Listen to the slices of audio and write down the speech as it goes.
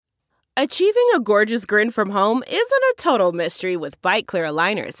Achieving a gorgeous grin from home isn't a total mystery with Bite Clear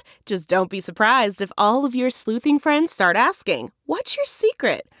aligners. Just don't be surprised if all of your sleuthing friends start asking, "What's your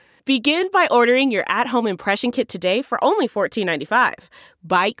secret?" Begin by ordering your at-home impression kit today for only $14.95.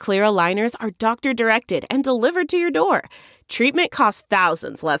 Bite Clear aligners are doctor-directed and delivered to your door. Treatment costs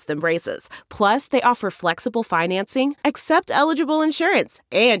thousands less than braces. Plus, they offer flexible financing, accept eligible insurance,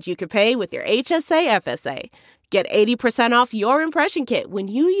 and you can pay with your HSA FSA. Get 80% off your impression kit when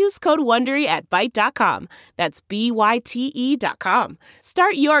you use code WONDERY at Byte.com. That's BYTE.com.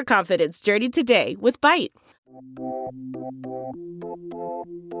 Start your confidence journey today with Byte.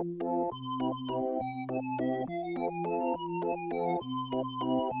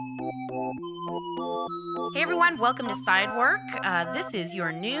 Hey everyone, welcome to Sidework. This is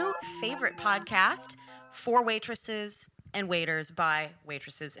your new favorite podcast for waitresses and waiters by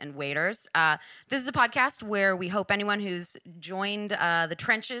waitresses and waiters. This is a podcast where we hope anyone who's joined the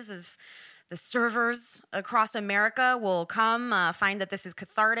trenches of the servers across America will come find that this is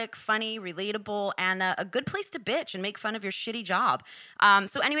cathartic, funny, relatable, and a good place to bitch and make fun of your shitty job.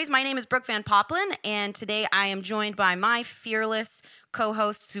 So anyways, my name is Brooke Van Poppelen, and today I am joined by my fearless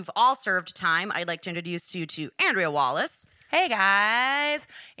co-hosts who've all served time. I'd like to introduce you to Andrea Wallace. Hey guys,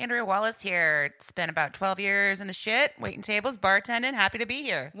 Andrea Wallace here. Spent about 12 years in the shit, waiting tables, bartending. Happy to be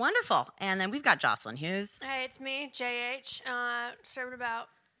here. Wonderful. And then we've got Jocelyn Hughes. Hey, it's me, JH. Served about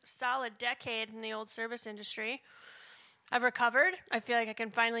a solid decade in the old service industry. I've recovered. I feel like I can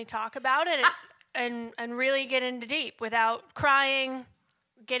finally talk about it and really get into deep without crying,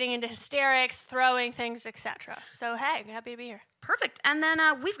 getting into hysterics, throwing things, etc. So, hey, happy to be here. Perfect. And then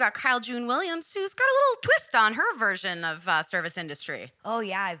we've got Kyle June Williams, who's got a little twist on her version of service industry. Oh,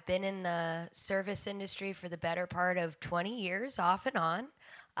 yeah. I've been in the service industry for the better part of 20 years, off and on,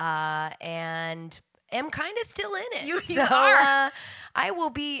 and am kind of still in it. You are.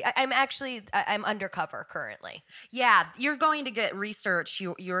 I'm undercover currently. Yeah, you're going to get research.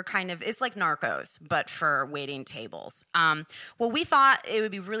 You're kind of, it's like Narcos, but for waiting tables. Well, we thought it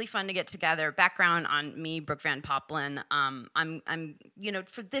would be really fun to get together. Background on me, Brooke Van Poppelen. I'm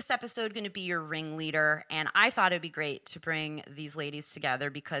for this episode going to be your ringleader, and I thought it'd be great to bring these ladies together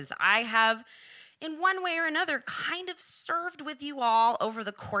because I have, in one way or another, kind of served with you all over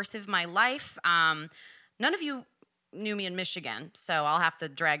the course of my life. None of you knew me in Michigan, so I'll have to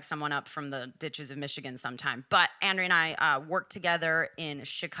drag someone up from the ditches of Michigan sometime. But Andrea and I worked together in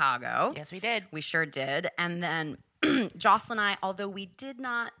Chicago. Yes, we did. We sure did. And then Jocelyn and I, although we did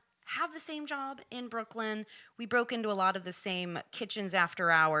not have the same job in Brooklyn, we broke into a lot of the same kitchens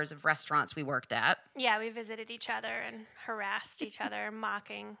after hours of restaurants we worked at. Yeah, we visited each other and harassed each other,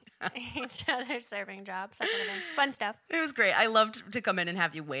 mocking each other's serving jobs, that kind of thing. Fun stuff. It was great. I loved to come in and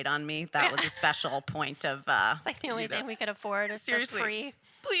have you wait on me. That was a special point of... it's like the only thing we could afford is the free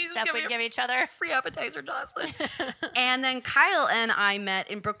Please stuff we'd give each other. Free appetizer, Jocelyn. And then Kyle and I met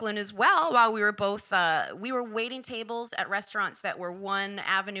in Brooklyn as well while we were both... we were waiting tables at restaurants that were one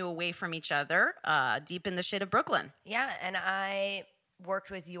avenue away from each other, deep in the shit of Brooklyn. Yeah, and I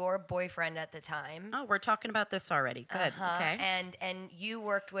worked with your boyfriend at the time. Oh, we're talking about this already. Good. Okay. And you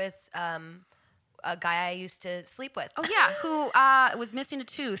worked with a guy I used to sleep with. Oh, yeah, who was missing a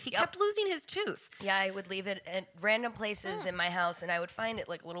tooth. He kept losing his tooth. Yeah, I would leave it at random places in my house, and I would find it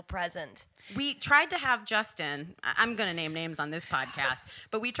like a little present. We tried to have Justin, I'm going to name names on this podcast,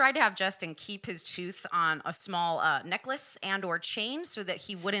 but we tried to have Justin keep his tooth on a small necklace and or chain so that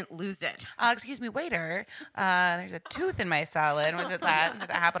he wouldn't lose it. Excuse me, waiter. There's a tooth in my salad. Was it that? Did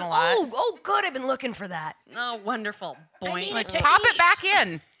that happen a lot? Oh, good. I've been looking for that. Oh, wonderful. Boing. Let's pop it back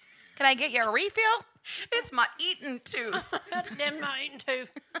in. Can I get you a refill? It's my eating tooth. Damn my eating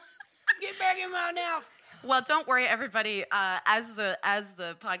tooth. Get back in my mouth. Well, don't worry, everybody. As the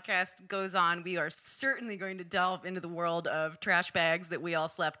podcast goes on, we are certainly going to delve into the world of trash bags that we all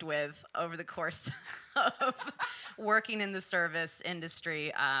slept with over the course of working in the service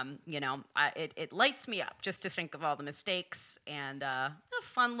industry. It lights me up just to think of all the mistakes and the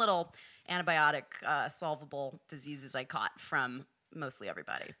fun little antibiotic solvable diseases I caught from mostly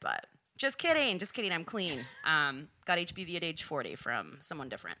everybody. But just kidding. I'm clean. Got HPV at age 40 from someone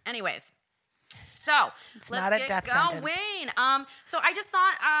different. Anyways. So let's get going. So I just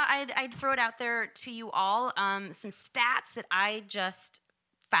thought I'd throw it out there to you all. Some stats that I just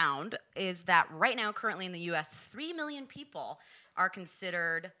found is that right now, currently in the U.S., 3 million people are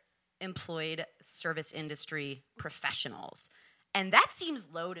considered employed service industry professionals. And that seems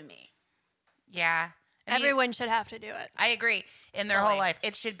low to me. Yeah. Everyone should have to do it. I agree. In their whole life.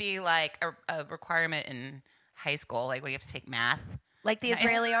 It should be like a requirement in high school, like when you have to take math. Like the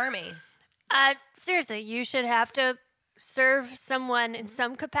Israeli army. Seriously, you should have to serve someone in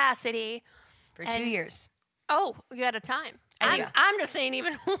some capacity For 2 and- years. Oh, you had a time. Yeah. I'm just saying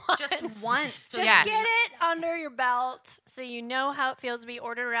even once. Just once. So Just get it under your belt so you know how it feels to be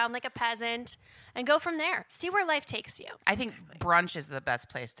ordered around like a peasant and go from there. See where life takes you. I think brunch is the best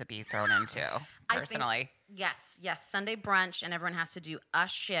place to be thrown into, personally. Yes. Sunday brunch, and everyone has to do a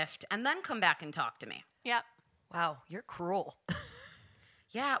shift and then come back and talk to me. Yep. Wow, you're cruel.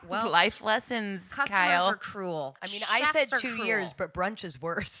 Yeah, well, Life lessons, customers Kyle. are cruel. I mean, I Chefs said are 2 cruel. years, but brunch is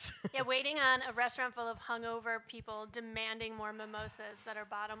worse. Yeah, waiting on a restaurant full of hungover people demanding more mimosas that are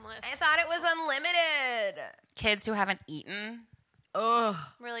bottomless. I thought it was unlimited. Kids who haven't eaten. Ugh.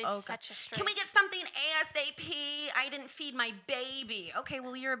 Really Oh, set you straight. Can we get something ASAP? I didn't feed my baby. Okay,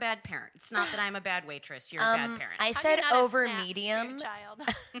 well, you're a bad parent. It's not that I'm a bad waitress. You're a bad parent. I How do said you not have over snacks for your medium. child?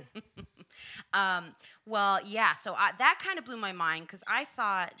 Well, yeah, so that kind of blew my mind because I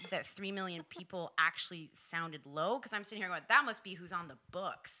thought that 3 million people actually sounded low because I'm sitting here going, that must be who's on the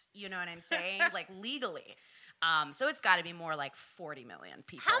books. You know what I'm saying? Like legally. So it's got to be more like 40 million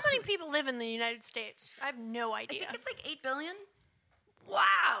people. How many people live in the United States? I have no I idea. think it's like 8 billion.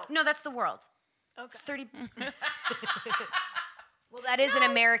 Wow. No, that's the world. Okay. 30. Well, that is an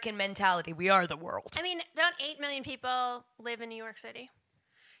American mentality. We are the world. I mean, don't 8 million people live in New York City?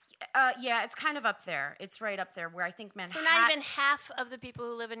 Yeah, it's kind of up there. It's right up there where I think So Manhattan. not even half of the people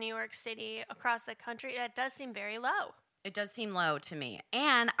who live in New York City across the country. That does seem very low. It does seem low to me.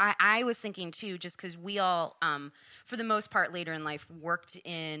 And I was thinking, too, just because we all, for the most part, later in life, worked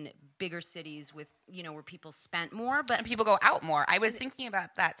in bigger cities with, where people spent more. But And people go out more. I was thinking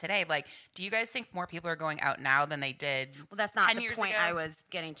about that today. Like, do you guys think more people are going out now than they did well, that's not 10 the years point ago? I was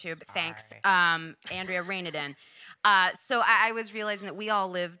getting to. But thanks, Sorry. Andrea, rein it in. So I was realizing that we all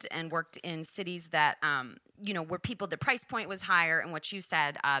lived and worked in cities that, where people, the price point was higher, and what you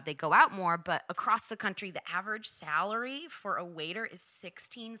said, they go out more. But across the country, the average salary for a waiter is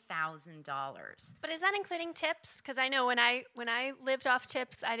 $16,000. But is that including tips? Because I know when I lived off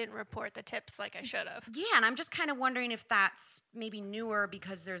tips, I didn't report the tips like I should have. Yeah, and I'm just kind of wondering if that's maybe newer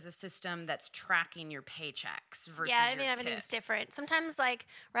because there's a system that's tracking your paychecks versus Yeah, I your mean, everything's tips. different. Sometimes, like,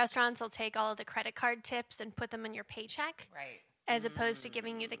 restaurants will take all of the credit card tips and put them in your paycheck Right. as opposed to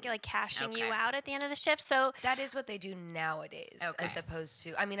giving you cashing you Okay. out at the end of the shift. So That is what they do nowadays, Okay. as opposed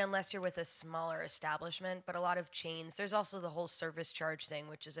to, unless you're with a smaller establishment, but a lot of chains. There's also the whole service charge thing,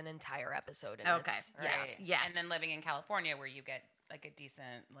 which is an entire episode. In Okay. its- Yes. Yes. And then living in California where you get like a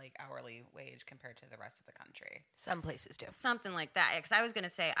decent like hourly wage compared to the rest of the country. Some places do. Something like that. Because I was going to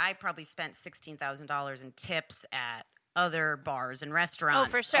say I probably spent $16,000 in tips at other bars and restaurants.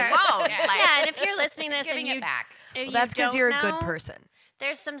 Oh, for sure. Alone. Yeah. Like, yeah, and if you're listening to this Giving and it back. if Well, that's because don't you're a good know, person.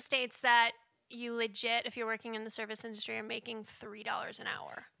 There's some states that you legit, if you're working in the service industry, are making $3 an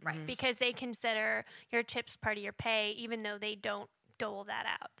hour. Right. Because they consider your tips part of your pay, even though they don't dole that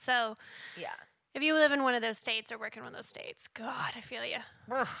out. So Yeah. if you live in one of those states or work in one of those states, God, I feel you.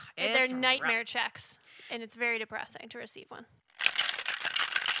 ugh, They're it's nightmare rough. checks, and it's very depressing to receive one.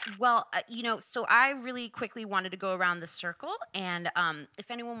 Well, so I really quickly wanted to go around the circle, and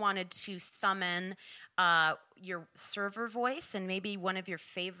if anyone wanted to summon your server voice and maybe one of your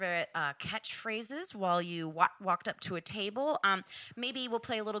favorite catchphrases while you walked up to a table, maybe we'll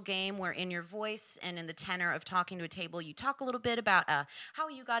play a little game where in your voice and in the tenor of talking to a table, you talk a little bit about how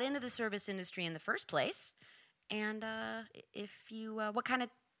you got into the service industry in the first place, and if you what kind of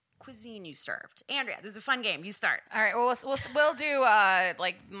cuisine you served. Andrea, this is a fun game. You start. All right, well, we'll do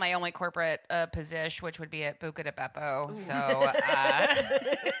like my only corporate position, which would be at Buca de Beppo. So,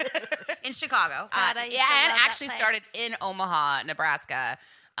 In Chicago. God, I used to and love that actually place. started in Omaha, Nebraska,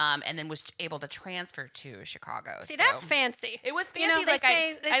 and then was able to transfer to Chicago. See, so. that's fancy. It was You know, fancy. they like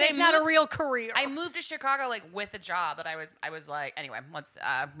say, I, they and say I it's not a moved- real career. I moved to Chicago like with a job that I was like anyway. Let's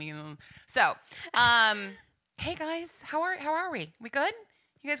so hey guys, how are we? We good?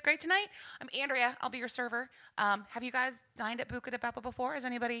 You guys great tonight? I'm Andrea. I'll be your server. Have you guys dined at Buca de Beppo before? Has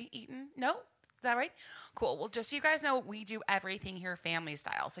anybody eaten? No? Is that right? Cool. Well, just so you guys know, we do everything here family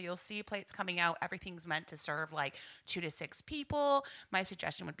style. So you'll see plates coming out. Everything's meant to serve like 2 to 6 people. My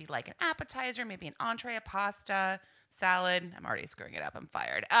suggestion would be like an appetizer, maybe an entree, a pasta, salad. I'm already screwing it up. I'm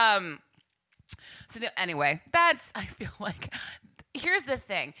fired. Anyway, I feel like, here's the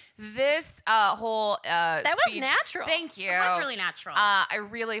thing. This whole That was speech, natural. Thank you. It was really natural. I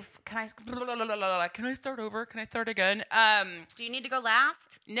really, can I start over? Can I start again? Do you need to go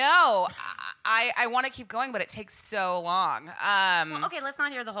last? No, I want to keep going, but it takes so long. Well, okay, let's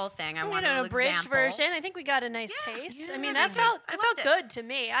not hear the whole thing. I want an an abridged example. version. I think we got a nice taste. Yeah, I mean, nice that felt taste. I felt loved it. good to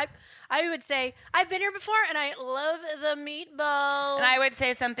me. I would say I've been here before, and I love the meatballs. And I would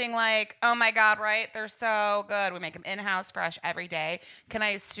say something like, oh my God, right? They're so good. We make them in-house fresh every day. Can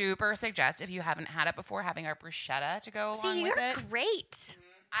I super suggest, if you haven't had it before, having our bruschetta to go along See, with you're it? great.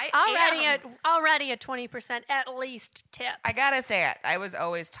 I Already a 20% at least tip. I gotta say it. I was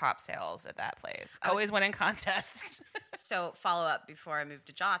always top sales at that place. Always winning contests. So follow up before I move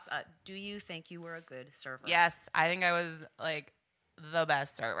to Joss. Do you think you were a good server? Yes, I think I was like the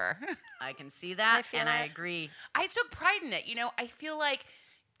best server. I can see that, I feel and I it. agree. I took pride in it. You know, I feel like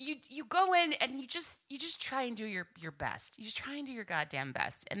you go in and you just try and do your best. You just try and do your goddamn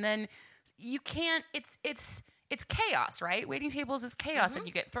best, and then you can't. It's chaos, right? Waiting tables is chaos, and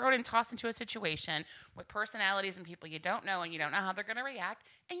you get thrown and tossed into a situation with personalities and people you don't know, and you don't know how they're going to react,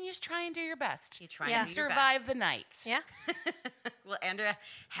 and you just try and do your best. You try Yeah. and do your Survive the night. Yeah. Well, Andrea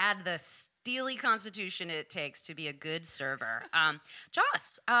had the steely constitution it takes to be a good server.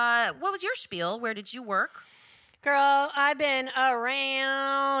 Joss, what was your spiel? Where did you work? Girl, I've been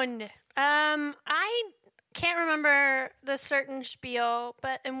around. I can't remember the certain spiel,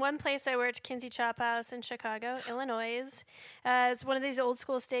 but in one place I worked, Kinsey Chop House in Chicago, Illinois. It's one of these old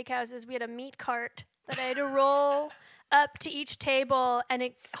school steakhouses. We had a meat cart that I had to roll up to each table and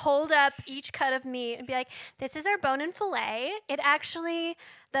hold up each cut of meat and be like, this is our bone and fillet. It actually,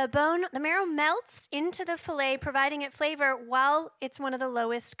 the marrow melts into the fillet, providing it flavor while it's one of the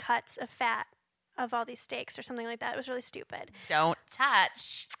lowest cuts of fat of all these steaks or something like that. It was really stupid. Don't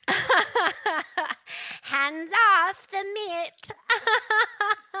touch. Hands off the meat.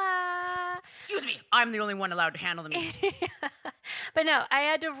 Excuse me, I'm the only one allowed to handle the meat. But no, I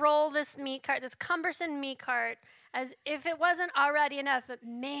had to roll this meat cart, this cumbersome meat cart, as if it wasn't already enough. But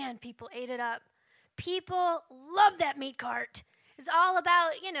man, people ate it up. People love that meat cart. It's all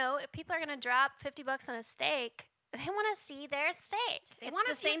about, if people are going to drop $50 on a steak, they want to see their steak. They It's wanna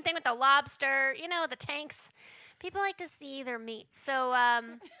the see- same thing with the lobster, the tanks. People like to see their meat. So, I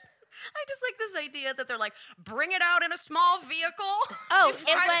just like this idea that they're like, bring it out in a small vehicle. oh,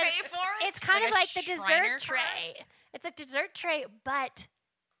 before I pay for it. it's kind Like of a like the Shriner dessert cart? tray. It's a dessert tray, but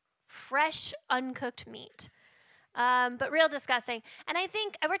fresh, uncooked meat. But real disgusting. And I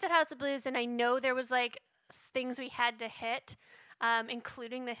think I worked at House of Blues, and I know there was like things we had to hit,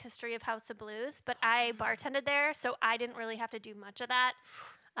 including the history of House of Blues. But I bartended there, so I didn't really have to do much of that.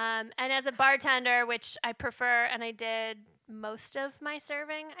 And as a bartender, which I prefer, and I did most of my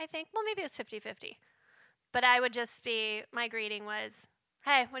serving, I think. Well, maybe it was 50-50. But I would just my greeting was,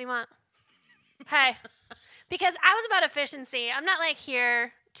 hey, what do you want? Hey. Because I was about efficiency. I'm not like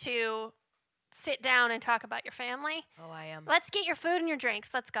here to sit down and talk about your family. Oh, I am. Let's get your food and your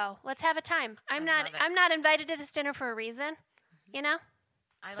drinks. Let's go. Let's have a time. I'm love it. not invited to this dinner for a reason, I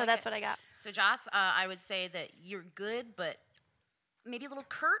So like that's it. what I got. So, Joss, I would say that you're good, but maybe a little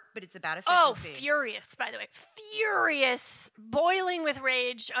curt, but it's about Oh, efficiency. furious, by the way. Furious. Boiling with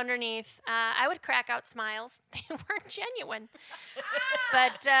rage underneath. I would crack out smiles. They weren't genuine.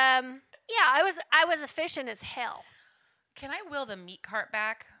 But, yeah, I was efficient as hell. Can I wheel the meat cart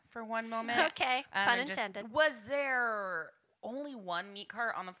back for one moment? Okay, pun and intended. Was there only one meat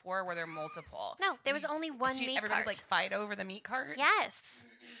cart on the floor? Or were there multiple? No, there was only one meat everybody cart. like fight over the meat cart? Yes.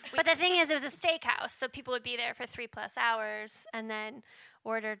 But the thing is, it was a steakhouse, so people would be there for 3+ hours and then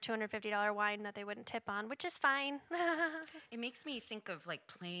order $250 wine that they wouldn't tip on, which is fine. It makes me think of like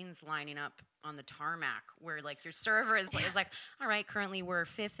planes lining up on the tarmac where like your server is like, all right, currently we're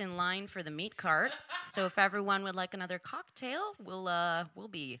 5th in line for the meat cart. So if everyone would like another cocktail, we'll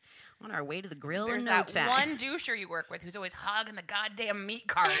be on our way to the grill There's in no that time. one doucher you work with who's always hogging the goddamn meat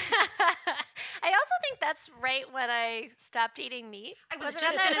cart. I also think that's right when I stopped eating meat. I was Wasn't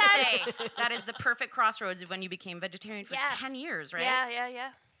just it going to that say, that is the perfect crossroads of when you became vegetarian for Yeah. 10 years, right? Yeah.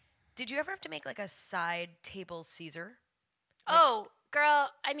 Did you ever have to make like a side table Caesar? Oh, girl,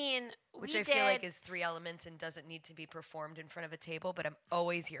 I mean, Which we I feel did. like is 3 elements and doesn't need to be performed in front of a table, but I'm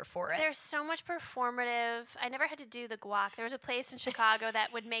always here for it. There's so much performative. I never had to do the guac. There was a place in Chicago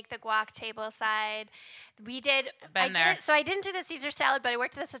that would make the guac table side. We did. Been there. So I didn't do the Caesar salad, but I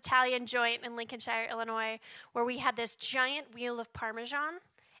worked at this Italian joint in Lincolnshire, Illinois, where we had this giant wheel of Parmesan,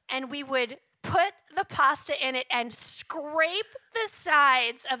 and we would put the pasta in it and scrape the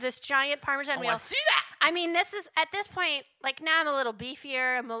sides of this giant Parmesan I wheel. want to see that. I mean, this is, at this point, like now I'm a little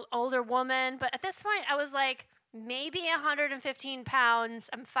beefier, I'm an older woman, but at this point I was like maybe 115 pounds,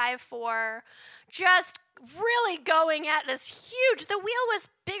 I'm 5'4", just really going at this huge, the wheel was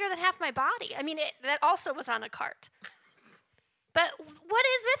bigger than half my body. I mean, that also was on a cart. But what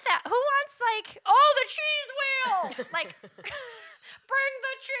is with that? Who wants the cheese wheel? Like, bring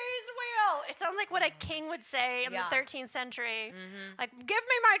the cheese wheel. It sounds like what a king would say in the 13th century. Like, give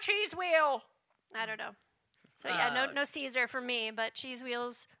me my cheese wheel. I don't know. So yeah, no Caesar for me, but cheese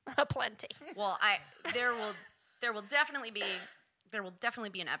wheels aplenty. Well, there will definitely be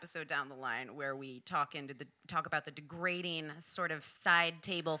an episode down the line where we talk about the degrading sort of side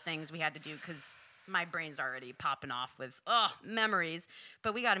table things we had to do, because my brain's already popping off with memories.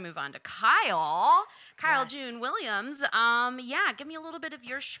 But we got to move on to Kyle Yes. June Williams. Give me a little bit of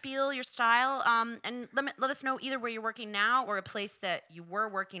your spiel, your style, and let us know either where you're working now or a place that you were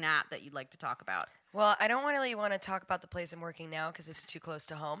working at that you'd like to talk about. Well, I don't really want to talk about the place I'm working now because it's too close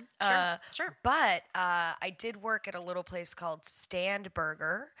to home. Sure. But I did work at a little place called Stand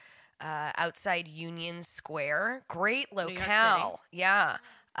Burger outside Union Square. Great York City. locale. Yeah.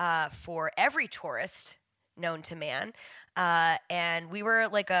 For every tourist known to man. And we were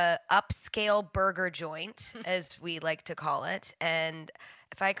like a upscale burger joint, as we like to call it. And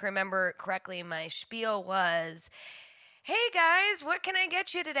if I can remember correctly, my spiel was, hey guys, what can I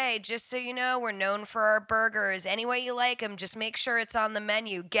get you today? Just so you know, we're known for our burgers. Any way you like them, just make sure it's on the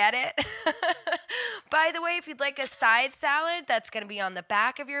menu. Get it? By the way, if you'd like a side salad, that's going to be on the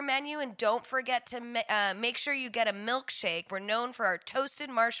back of your menu. And don't forget to make sure you get a milkshake. We're known for our toasted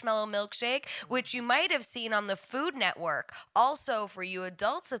marshmallow milkshake, which you might have seen on the Food Network. Also, for you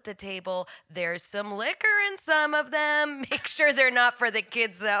adults at the table, there's some liquor in some of them. Make sure they're not for the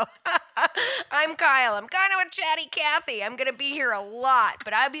kids, though. I'm Kyle. I'm kind of a chatty Cathy. I'm going to be here a lot,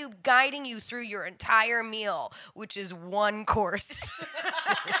 but I'll be guiding you through your entire meal, which is one course.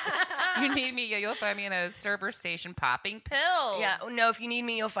 You need me, you'll find me in a server station popping pills. Yeah, no, if you need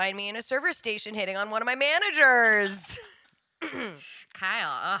me, you'll find me in a server station hitting on one of my managers.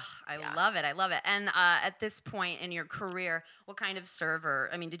 Kyle, I love it. I love it. And at this point in your career, what kind of server?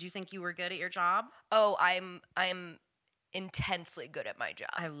 I mean, did you think you were good at your job? Oh, I'm intensely good at my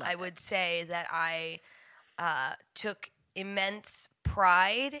job. I would say that I took immense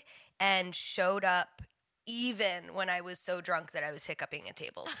pride and showed up even when I was so drunk that I was hiccuping at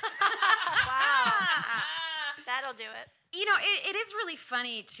tables. Wow. That'll do it. You know, it is really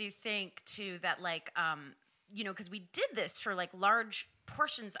funny to think, too, that, because we did this for, large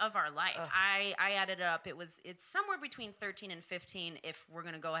portions of our life. I added it up. It's somewhere between 13 and 15 if we're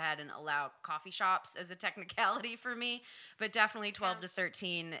going to go ahead and allow coffee shops as a technicality for me, but definitely 12 to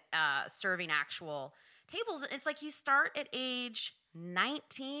 13 serving actual tables. It's like you start at age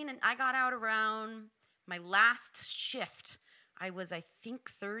 19, and I got out around my last shift. I was, I think,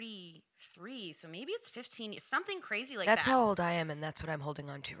 33, so maybe it's 15, something crazy like that. That's how old I am, and that's what I'm holding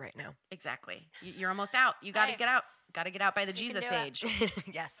on to right now. Exactly. You're almost out. You got to get out. Got to get out by the Jesus can do age.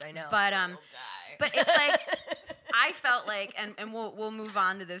 Yes, I know. But it's like I felt like, and we'll move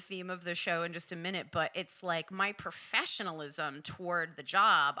on to the theme of the show in just a minute. But it's like my professionalism toward the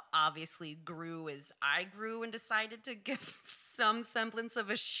job obviously grew as I grew and decided to give some semblance of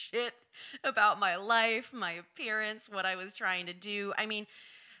a shit about my life, my appearance, what I was trying to do. I mean,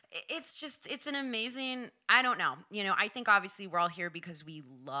 it's an amazing, I don't know. You know, I think obviously we're all here because we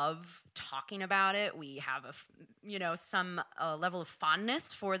love talking about it. We have some level of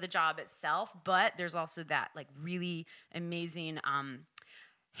fondness for the job itself, but there's also that really amazing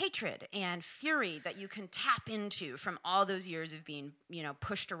hatred and fury that you can tap into from all those years of being,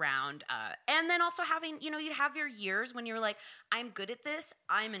 pushed around. And then also having, you'd have your years when you're like, I'm good at this.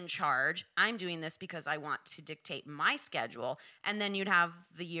 I'm in charge. I'm doing this because I want to dictate my schedule. And then you'd have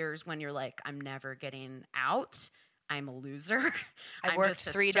the years when you're like, I'm never getting out. I'm a loser. I worked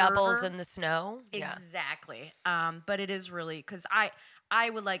 3 doubles in the snow. Exactly. But it is really, because I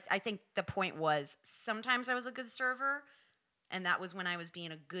think the point was sometimes I was a good server, and that was when I was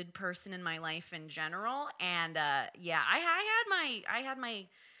being a good person in my life in general. And I had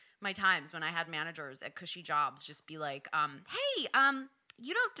my times when I had managers at cushy jobs just be like, hey,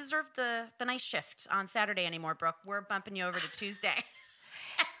 you don't deserve the nice shift on Saturday anymore, Brooke. We're bumping you over to Tuesday.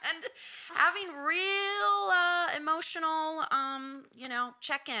 And having real emotional,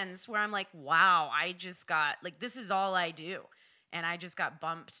 check-ins where I'm like, wow, I just got, this is all I do. And I just got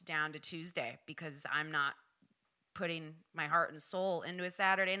bumped down to Tuesday because I'm not putting my heart and soul into a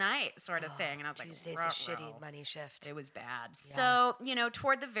Saturday night sort of thing. And I was Tuesday's like, a shitty money shift. It was bad. Yeah. So,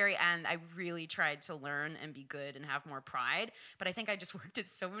 toward the very end, I really tried to learn and be good and have more pride. But I think I just worked at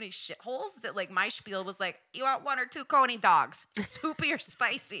so many shitholes that my spiel was like, you want 1 or 2 Coney dogs, soupy or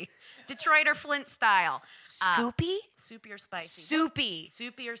spicy, Detroit or Flint style. Scoopy? Soupy or spicy.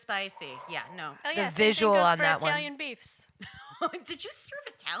 Soupy or spicy. Yeah, no. Oh, yeah, the visual goes on for that Italian one. beefs. Did you serve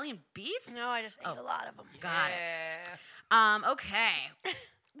Italian beefs? No, I just ate a lot of them. Got it. Okay.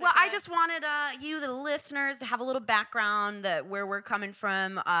 Well, I just wanted you, the listeners, to have a little background that where we're coming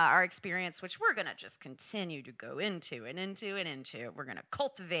from, our experience, which we're going to just continue to go into and into and into. We're going to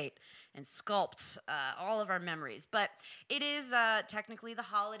cultivate and sculpt all of our memories. But it is technically the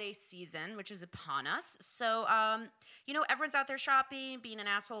holiday season, which is upon us. So, everyone's out there shopping, being an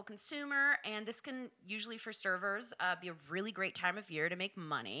asshole consumer, and this can usually, for servers, be a really great time of year to make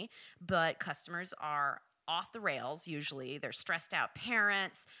money. But customers are off the rails. Usually they're stressed out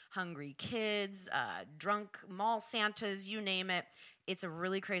parents, hungry kids, drunk mall Santas, you name it. It's a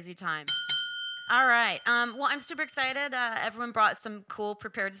really crazy time. All right. Well, I'm super excited. Everyone brought some cool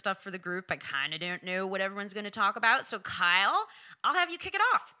prepared stuff for the group. I kind of don't know what everyone's going to talk about. So Kyle, I'll have you kick it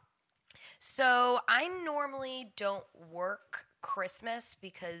off. So I normally don't work Christmas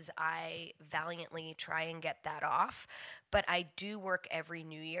because I valiantly try and get that off, but I do work every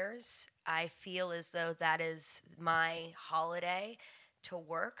New Year's. I feel as though that is my holiday to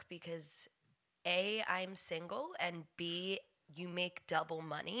work because A, I'm single, and B, you make double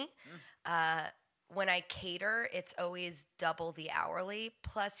money. When I cater, it's always double the hourly,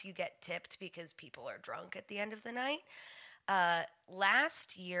 plus you get tipped because people are drunk at the end of the night.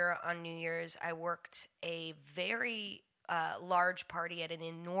 Last year on New Year's, I worked a very large party at an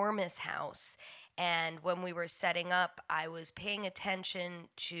enormous house. And when we were setting up, I was paying attention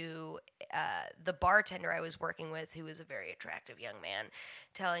to the bartender I was working with, who was a very attractive young man,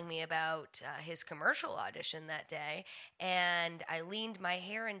 telling me about his commercial audition that day. And I leaned my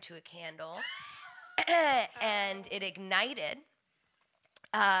hair into a candle, and it ignited,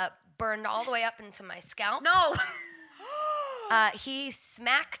 burned all the way up into my scalp. No. He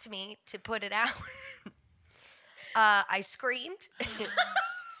smacked me to put it out. I screamed.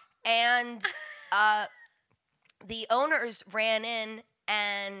 And the owners ran in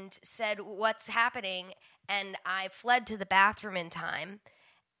and said, "What's happening?" And I fled to the bathroom in time.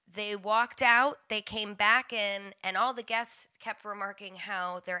 They walked out, they came back in, and all the guests kept remarking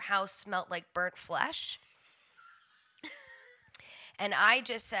how their house smelled like burnt flesh. And I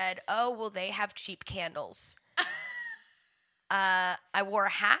just said, "Oh, well, they have cheap candles." I wore a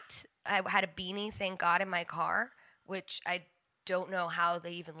hat. I had a beanie, thank God, in my car, which I don't know how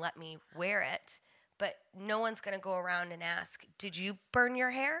they even let me wear it. But no one's going to go around and ask, "Did you burn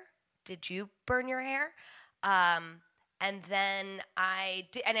your hair? Did you burn your hair?" And then I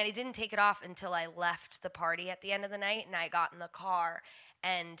didn't take it off until I left the party at the end of the night, and I got in the car,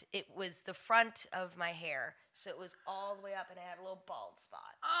 and it was the front of my hair, so it was all the way up, and I had a little bald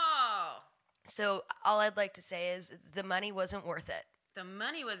spot. Oh. So all I'd like to say is the money wasn't worth it. The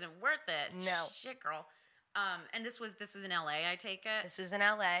money wasn't worth it. No. Shit, girl. And this was in LA, I take it? This was in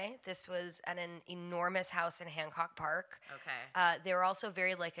LA. This was at an enormous house in Hancock Park. Okay. They were also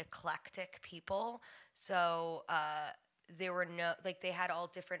very eclectic people. So there were they had all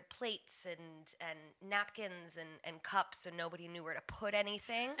different plates and napkins and cups, so nobody knew where to put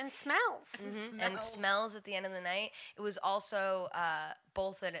anything. And smells. Mm-hmm. And smells at the end of the night. It was also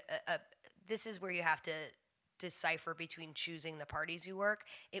both this is where you have to decipher between choosing the parties you work.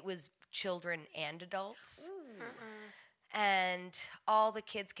 It was children and adults. And all the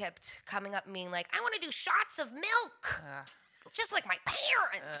kids kept coming up and being like, "I want to do shots of milk, just like my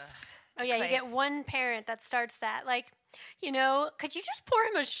parents." Oh, yeah, It's you get one parent that starts that. Could you just pour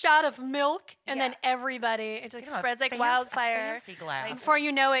him a shot of milk? And then everybody, it spreads like wildfire. Fancy glass. Before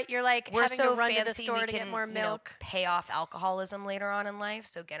you know it, you're we're having so to run fancy to the store we to can get more milk. pay off alcoholism later on in life,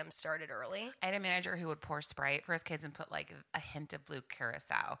 so get them started early. I had a manager who would pour Sprite for his kids and put a hint of blue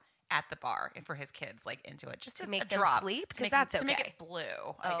curacao at the bar and for his kids into it just To as make a them drop, sleep? to 'Cause make, that's to make okay. it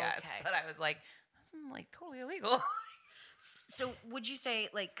blue, I guess. Okay. But I was like, that's totally illegal. So would you say,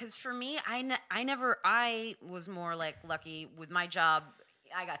 because for me, I was more lucky with my job.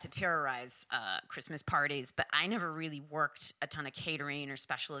 I got to terrorize Christmas parties, but I never really worked a ton of catering or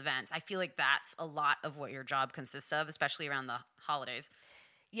special events. I feel like that's a lot of what your job consists of, especially around the holidays.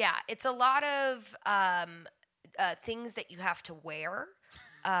 Yeah, it's a lot of things that you have to wear,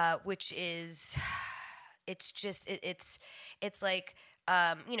 which is, it's like,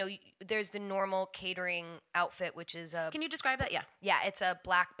 there's the normal catering outfit, which is Can you describe that? Yeah. Yeah, it's a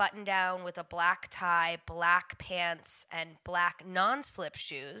black button down with a black tie, black pants, and black non-slip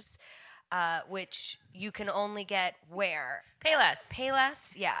shoes, which you can only get where?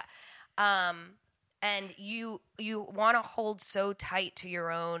 Payless, yeah. And you want to hold so tight to your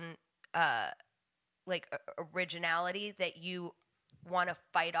own originality that you want to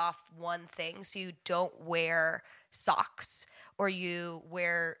fight off one thing, so you don't wear socks or you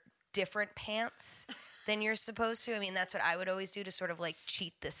wear different pants than you're supposed to. I mean, that's what I would always do to sort of like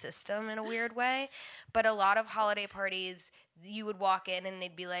cheat the system in a weird way. But a lot of holiday parties, you would walk in and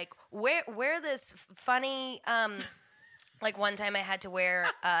they'd be like, wear this funny, like one time I had to wear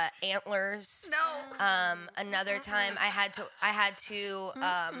antlers. No. Another time I had to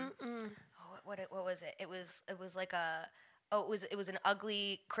what was it? It was like it was an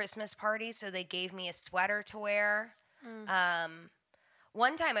ugly Christmas party, so they gave me a sweater to wear.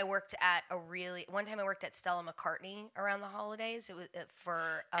 One time I worked at Stella McCartney around the holidays. It was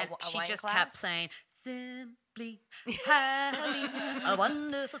for a she wine just class. kept saying, "Simply having a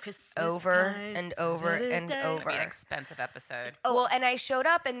wonderful Christmas over time." and over and It'd over. be an expensive episode. Oh, well, and I showed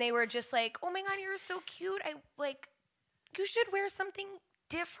up and they were just like, "Oh my God, you're so cute. You should wear something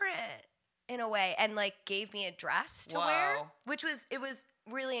different in a way," and like gave me a dress to wear, it was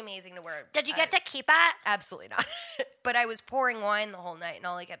really amazing to wear. Did you get to keep it? Absolutely not. But I was pouring wine the whole night, and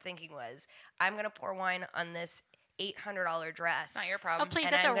all I kept thinking was, I'm going to pour wine on this $800 dress. Not your problem. Oh, please,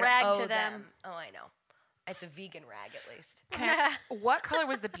 and that's I'm a gonna rag owe to them. Oh, I know. It's a vegan rag, at least. Can I ask, what color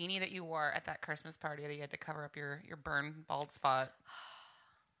was the beanie that you wore at that Christmas party that you had to cover up your burn bald spot?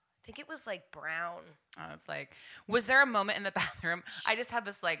 I think it was like brown. Oh, it's like, was there a moment in the bathroom? I just had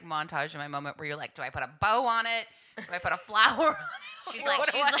this like montage in my moment where you're like, do I put a bow on it? Do I put a flower on it? She's What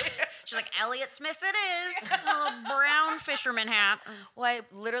like, do she's like, Elliot Smith it is. A little brown fisherman hat. Well, I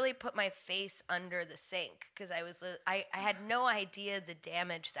literally put my face under the sink because I had no idea the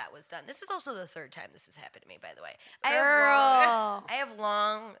damage that was done. This is also the third time this has happened to me, by the way. I have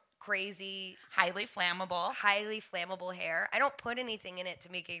long, crazy, highly flammable hair. I don't put anything in it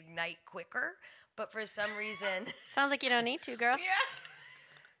to make it ignite quicker, but for some reason, Sounds like you don't need to, girl. Yeah.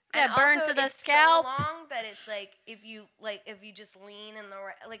 Yeah, and burn also to the it's scalp. so long that it's like if you just lean in the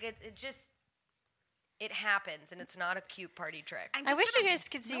right, like it happens, and it's not a cute party trick. I wish you guys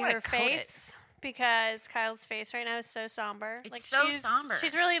could see know how to her code it. face because Kyle's face right now is so somber. It's so somber.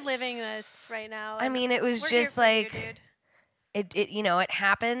 She's really living this right now. I mean, it was We're here just for you, like dude. it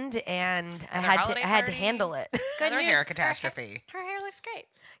happened, and I Another had holiday to party? handle it. Good Another news, hair catastrophe. Her hair looks great.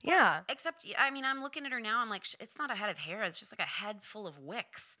 Yeah. Except, I mean, I'm looking at her now. I'm like, it's not a head of hair. It's just like a head full of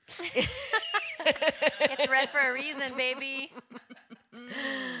wicks. It's red for a reason, baby.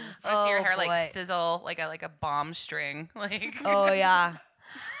 I see your hair boy. like sizzle like a bomb string. Like Oh yeah.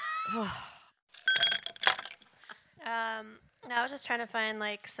 No, I was just trying to find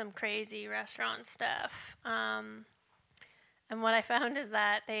like some crazy restaurant stuff. And what I found is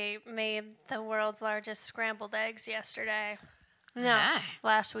that they made the world's largest scrambled eggs yesterday. No, Hey.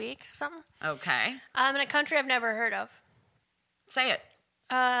 last week or something. Okay. In a country I've never heard of. Say it.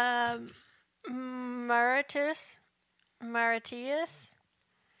 Mauritius.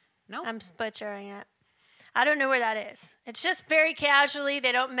 No. I'm butchering it. I don't know where that is. It's just very casually.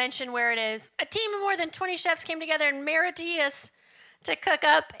 They don't mention where it is. A team of more than 20 chefs came together in Mauritius to cook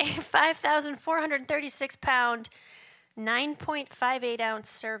up a 5,436-pound, 9.58-ounce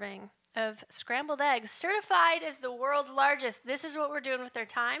serving of scrambled eggs, certified as the world's largest. This is what we're doing with their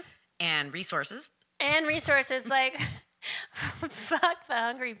time And resources. and resources. Like, fuck the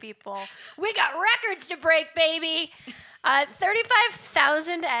hungry people. We got records to break, baby.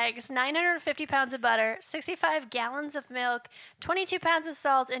 35,000 eggs, 950 pounds of butter, 65 gallons of milk, 22 pounds of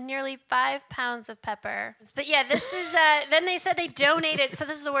salt, and nearly 5 pounds of pepper. But yeah, this is, then they said they donated. So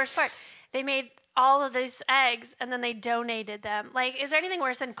this is the worst part. They made all of these eggs, and then they donated them. Like, is there anything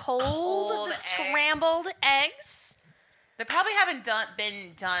worse than cold eggs. scrambled eggs? they probably haven't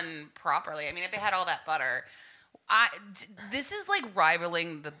been done properly. I mean, if they had all that butter. This is like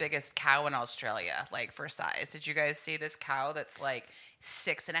rivaling the biggest cow in Australia, like for size. Did you guys see this cow that's like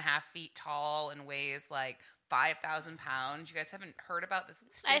 6.5 feet tall and weighs like 5,000 pounds? You guys haven't heard about this?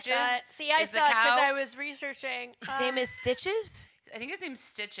 Stitches? I saw it. See, I is the saw it because cow- I was researching. His name is Stitches. I think his name's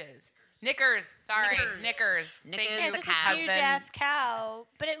Stitches. Knickers. Sorry, Knickers. Knickers. Thank Yeah, you, it's just the a husband. huge ass cow,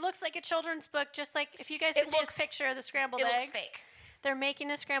 but it looks like a children's book. Just like if you guys It could see looks- this picture of the scrambled It eggs, looks fake. they're making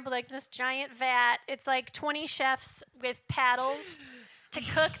the scrambled eggs in this giant vat. It's like 20 chefs with paddles to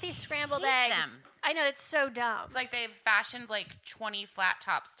cook these scrambled hate eggs. them. I know it's so dumb. It's like they've fashioned like 20 flat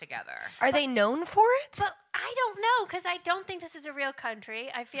tops together. Are they known for it? But I don't know because I don't think this is a real country.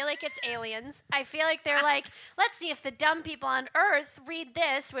 I feel like it's aliens. I feel like they're like, let's see if the dumb people on Earth read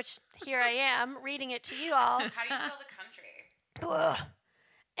this, which here I am reading it to you all. How do you spell the country? Ugh.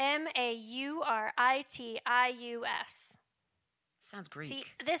 Mauritius. Sounds Greek. See,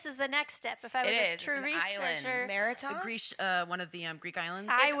 this is the next step. If I was It a is. true It's an island. researcher, Maritas? One of the Greek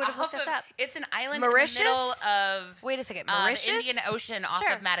islands. I would have Off looked this of- up. It's an island Mauritius? in the middle of Wait a second. the Mauritius? Indian Ocean off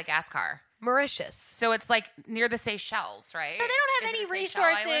Sure. of Madagascar. Mauritius. So it's like near the Seychelles, right? So they don't have Is it any a Seychelles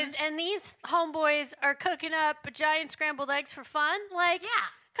resources, island? and these homeboys are cooking up giant scrambled eggs for fun. Like, Yeah.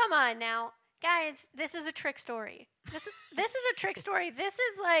 come on now, guys. This is a trick story. This is a trick story. This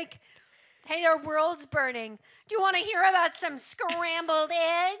is like, hey, our world's burning. Do you want to hear about some scrambled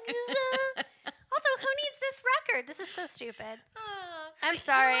eggs? Also, who needs this record? This is so stupid. I'm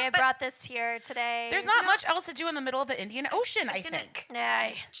sorry I brought this here today. There's not much else to do in the middle of the Indian Ocean, I think. Nah.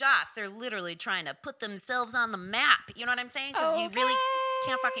 Joss, they're literally trying to put themselves on the map. You know what I'm saying? Because you really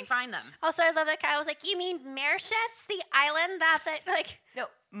can't fucking find them. Also, I love that guy. I was like, you mean Mauritius, the island off that, like, No,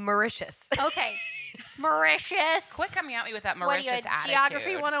 Mauritius. okay. Mauritius. Quit coming at me with that What are you, Mauritius a attitude.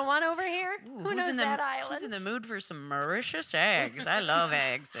 Geography 101 over here? Ooh, Who knows that island? Who's in the mood for some Mauritius eggs? I love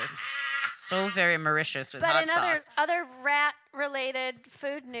eggs. They're so very Mauritius with But hot in sauce. other rat-related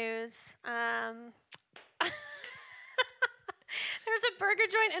food news, there's a burger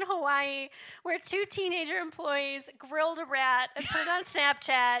joint in Hawaii where 2 teenager employees grilled a rat and put it on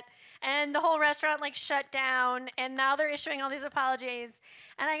Snapchat, and the whole restaurant like shut down, and now they're issuing all these apologies.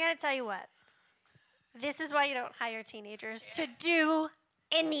 And I gotta tell you what, this is why you don't hire teenagers to do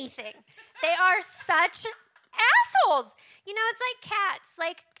anything. They are such assholes. You know, it's like cats.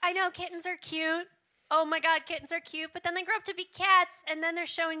 Like, I know kittens are cute. Oh my God, kittens are cute. But then they grow up to be cats, and then they're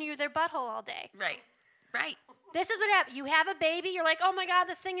showing you their butthole all day. Right. This is what happens. You have a baby, you're like, oh my God,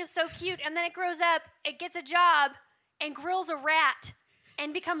 this thing is so cute. And then it grows up, it gets a job, and grills a rat,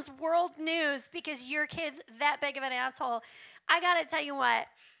 and becomes world news because your kid's that big of an asshole. I gotta tell you what,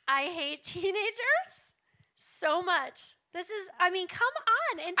 I hate teenagers so much. This is, I mean, come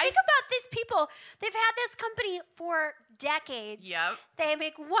on. And think about these people. They've had this company for decades. Yep. They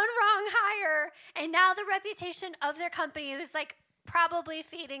make one wrong hire, and now the reputation of their company is like probably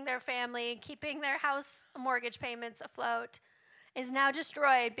feeding their family, keeping their house mortgage payments afloat, is now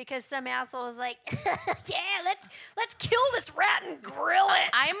destroyed because some asshole is like, yeah, let's kill this rat and grill it.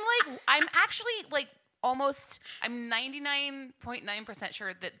 I'm actually like I'm 99.9%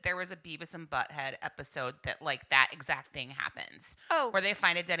 sure that there was a Beavis and Butthead episode that like that exact thing happens. Oh. Where they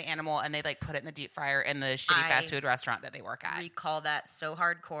find a dead animal and they like put it in the deep fryer in the shitty fast food restaurant that they work at. Recall that so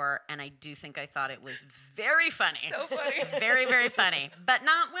hardcore, and I do think I thought it was very funny. So funny. Very, very funny. But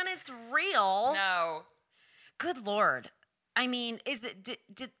not when it's real. No. Good Lord. I mean, is it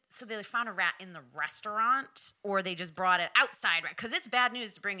so they found a rat in the restaurant, or they just brought it outside? Because it's bad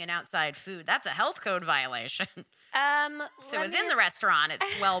news to bring in outside food. That's a health code violation. If it was in the restaurant,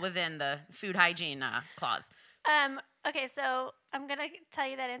 it's well within the food hygiene clause. Okay, so I'm going to tell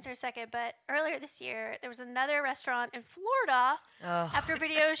you that answer in a second, but earlier this year, there was another restaurant in Florida after a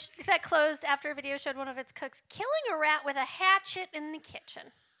video that closed after a video showed one of its cooks killing a rat with a hatchet in the kitchen.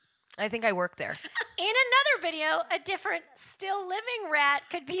 I think I work there. In another video, a different still living rat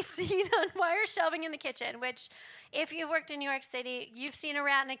could be seen on wire shelving in the kitchen, which if you've worked in New York City, you've seen a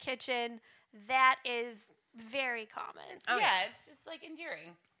rat in a kitchen. That is very common. Yeah, it's just like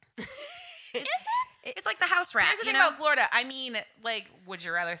endearing. It's like the house rat. Here's the thing about Florida. I mean, like, would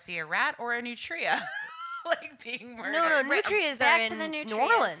you rather see a rat or a nutria? Like being murdered. No, nutrias are Back to in the nutrias. New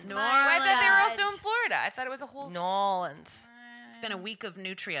Orleans. I thought they were also in Florida. I thought it was a whole... New Orleans. It's been a week of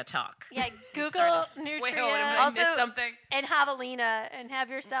nutria talk. Yeah, Google nutria Wait, hold on. I missed something. and javelina and have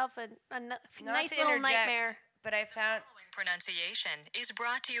yourself a nice little nightmare. But I found... Pronunciation is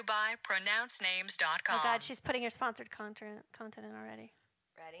brought to you by pronouncenames.com. Oh God, she's putting her sponsored content in already.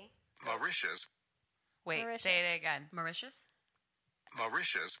 Ready? Mauritius. Wait, Mauritius. say it again. Mauritius?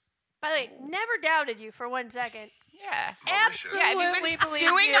 Mauritius. By the way, never doubted you for 1 second. Yeah. Mauritius. Yeah, have you Absolutely been believe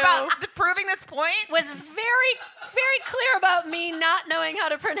stewing you. about proving this point? Was very, very clear about me not knowing how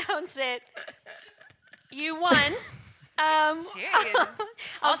to pronounce it. You won. Jeez.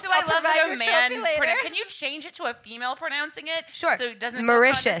 Also, I'll I love provide that your a man. trophy later. Can you change it to a female pronouncing it? Sure. So it doesn't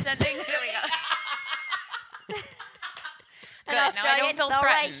Mauritius. feel condescending? There we go. An Good. Now I Australian, don't feel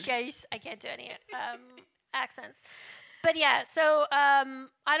threatened. Mauritius. I can't do any accents. But yeah, so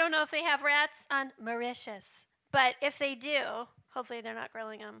I don't know if they have rats on Mauritius, but if they do, hopefully they're not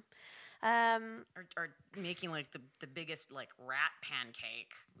grilling them. Or making like the biggest like rat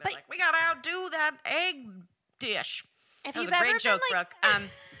pancake. They're But- like, we gotta outdo that egg dish. If That was you've a ever great been, joke, like- Brooke. I'd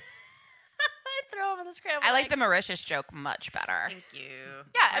throw them in the scrambled I like the eggs. Mauritius joke much better. Thank you.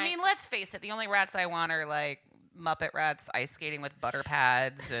 Yeah, I Right? mean, let's face it. The only rats I want are like Muppet rats ice skating with butter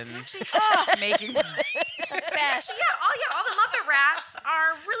pads and making. Best. all the Muppet rats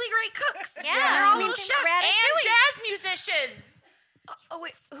are really great cooks. Yeah, they're all I mean, little chefs. and jazz musicians. Oh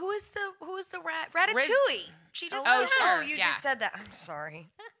wait, who is the rat? Ratatouille. She just Oh, sure. Oh, you yeah. just said that. I'm sorry.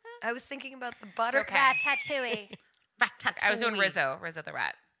 I was thinking about the butter. okay. Ratatouille. Ratatouille. I was doing Rizzo the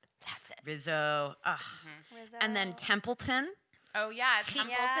rat. That's it. Rizzo. Ugh. Rizzo. And then Templeton. Oh yeah,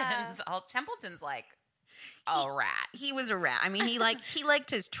 Templeton's like a rat. He was a rat. I mean, he liked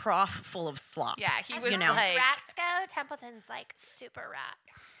his trough full of slop. Yeah, he was know. like Rats go, Templeton's like super rat.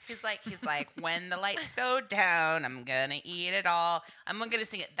 he's like when the lights go down, I'm gonna eat it all. I'm gonna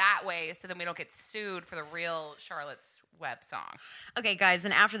sing it that way so then we don't get sued for the real Charlotte's Web song. Okay, guys,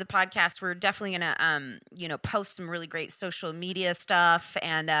 and after the podcast, we're definitely gonna post some really great social media stuff,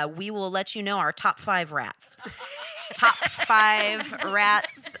 and we will let you know our top 5 rats. Top 5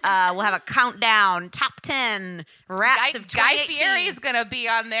 rats. We'll have a countdown. Top 10 rats of Guy 2018. Fieri is gonna be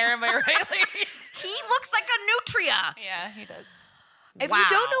on there. Am I right, ladies? He looks like a nutria. Yeah, he does. If you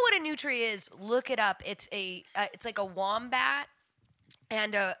don't know what a nutria is, look it up. It's like a wombat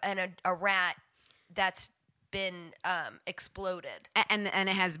and a rat that's been exploded. And it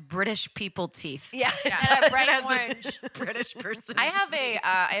has British people teeth. Yeah. And a bright orange. British person. I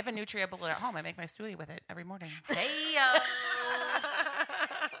have a nutria bullet at home. I make my smoothie with it every morning.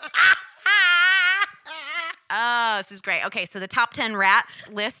 Oh, this is great. Okay, so the top 10 rats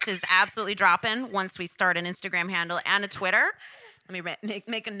list is absolutely dropping once we start an Instagram handle and a Twitter. Let me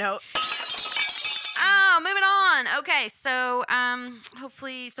make a note. Oh, moving on. Okay, so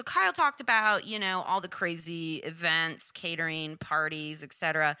hopefully, so Kyle talked about, all the crazy events, catering, parties,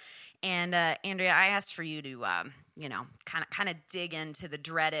 etc. And Andrea, I asked for you to, kind of dig into the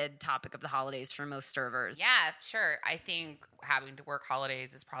dreaded topic of the holidays for most servers. Yeah, sure. I think having to work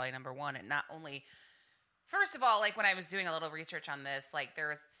holidays is probably number one, and not only. First of all, like when I was doing a little research on this, like there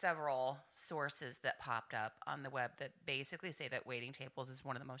was several sources that popped up on the web that basically say that waiting tables is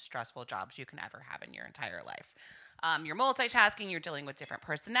one of the most stressful jobs you can ever have in your entire life. You're multitasking, you're dealing with different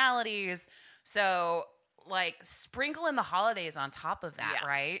personalities. So like sprinkle in the holidays on top of that,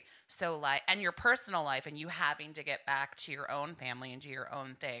 right? So like, and your personal life and you having to get back to your own family and do your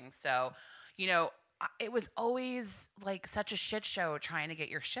own thing. So, it was always like such a shit show trying to get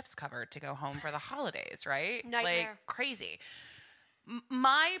your shifts covered to go home for the holidays, right? Nightmare. Like crazy.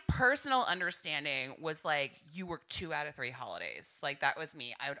 My personal understanding was like you work 2 out of 3 holidays. Like that was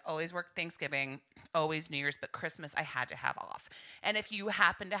me. I would always work Thanksgiving, always New Year's, but Christmas I had to have off. And if you're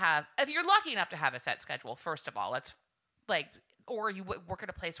lucky enough to have a set schedule, first of all, that's like, or you work at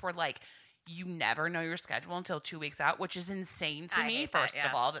a place where like you never know your schedule until 2 weeks out, which is insane to me. First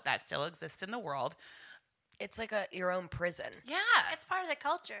of all, that still exists in the world. It's like your own prison. Yeah, It's part of the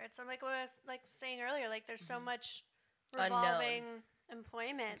culture. It's like what I was saying earlier. Like there's so much revolving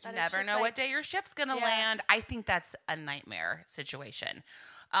employment. You never know what day your shift's gonna land. I think that's a nightmare situation.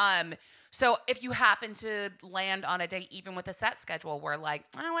 So if you happen to land on a day, even with a set schedule where like,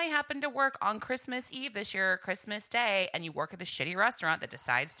 oh, I happen to work on Christmas Eve this year, Christmas Day, and you work at a shitty restaurant that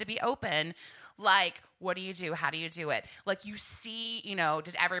decides to be open, like, what do you do? How do you do it? Like you see,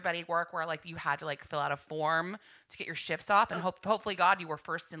 did everybody work where like you had to like fill out a form to get your shifts off? And hopefully God, you were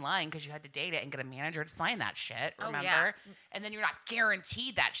first in line because you had to date it and get a manager to sign that shit, remember? Oh, yeah. And then you're not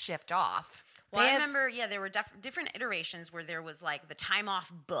guaranteed that shift off. Well, I remember, there were different iterations where there was like the time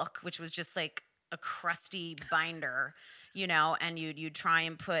off book, which was just like a crusty binder, and you'd try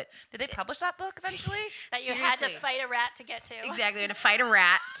and put. Did they publish that book eventually? That you had to fight a rat to get to. Exactly, you had to fight a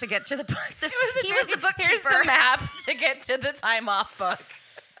rat to get to the book. He was the bookkeeper. Here's the map to get to the time off book.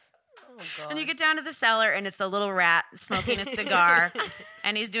 Oh, God. And you get down to the cellar, and it's a little rat smoking a cigar,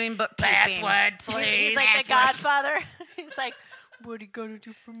 and he's doing bookkeeping. Password, please. He's like the Godfather. He's like, what are you going to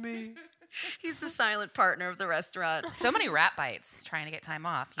do for me? He's the silent partner of the restaurant. So many rat bites trying to get time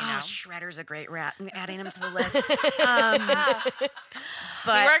off, Oh, Shredder's a great rat. I'm adding him to the list. But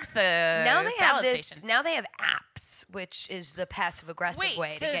he works the now they have station. Now they have apps, which is the passive aggressive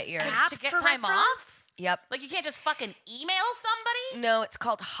way to get your to get time off. Yep. Like you can't just fucking email somebody. No, it's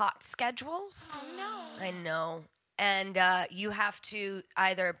called hot schedules. Oh no. I know. And you have to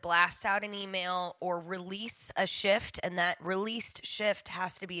either blast out an email or release a shift, and that released shift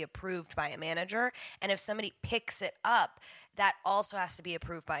has to be approved by a manager. And if somebody picks it up, that also has to be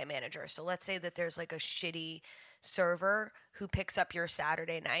approved by a manager. So let's say that there's like a shitty server who picks up your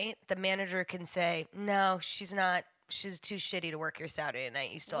Saturday night. The manager can say, no, she's not. She's too shitty to work your Saturday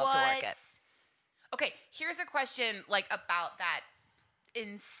night. You still have to work it. Okay, here's a question like about that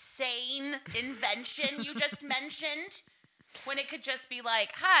insane invention you just mentioned, when it could just be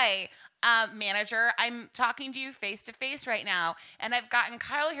like, hi, manager, I'm talking to you face to face right now, and I've gotten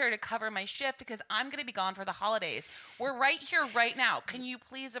Kyle here to cover my shift because I'm going to be gone for the holidays. We're right here right now. Can you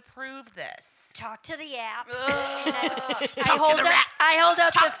please approve this? Talk to the app. Talk to the rat. I hold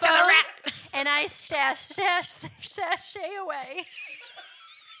up Talk the to the phone rat. and I sashay away.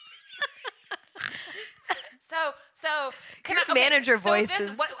 So can Your manager so voice this,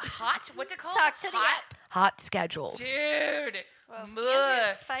 is- what's it called? Talk to the Hot? app. Hot schedules. Dude. Well, Ugh.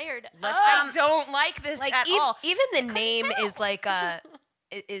 Andrea's fired. I don't like this Like at e- all. even the name is like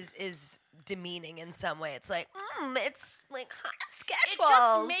is demeaning in some way. It's like it's like hot It schedules.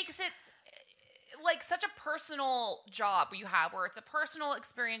 just makes it like such a personal job you have where it's a personal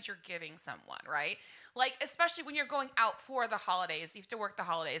experience you're giving someone, right? Like, especially when you're going out for the holidays, you have to work the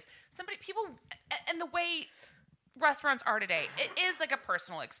holidays. People, and the way restaurants are today, it is like a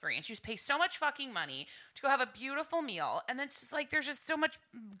personal experience. You pay so much fucking money to go have a beautiful meal, and then it's just like there's just so much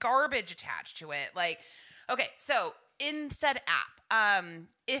garbage attached to it. Like, okay, so in said app,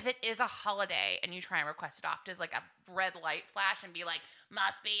 if it is a holiday and you try and request it off, does like a red light flash and be like,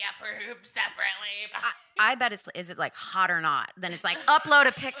 must be approved separately? I bet is it like hot or not? Then it's like upload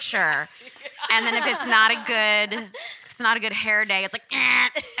a picture, and then if it's not a good hair day, it's like,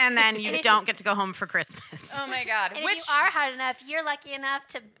 and then you don't get to go home for Christmas. Oh my God. And if you are hot enough, you're lucky enough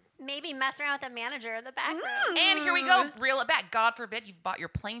to maybe mess around with the manager in the back room. And here we go, reel it back. God forbid you've bought your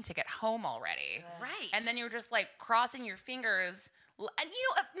plane ticket home already. Right. And then you're just like crossing your fingers. And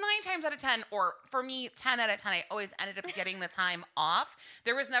 9 times out of 10, or for me, 10 out of 10, I always ended up getting the time off.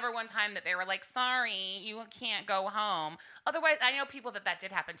 There was never one time that they were like, sorry, you can't go home. Otherwise, I know people that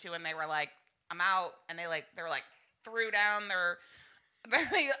did happen to, and they were like, I'm out. And they were like, threw down they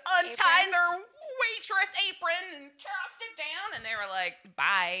untied their waitress apron and tossed it down. And they were like,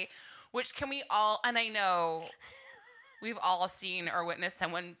 bye. Which can we all, and I know we've all seen or witnessed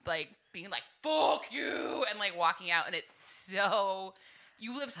someone like being like, fuck you, and like walking out, and it's so,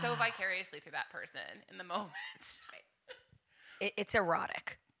 you live so vicariously through that person in the moment. It's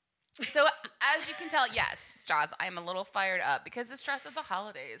erotic. So as you can tell, yes, Jaws, I'm a little fired up because the stress of the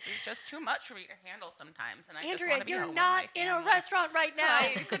holidays is just too much for me to handle sometimes, and I just Andrea, want to be you're home with not my in a family. restaurant right now.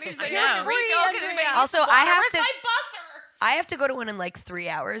 You're free, Andrea. Also, I have Where's to my busser? I have to go to one in like 3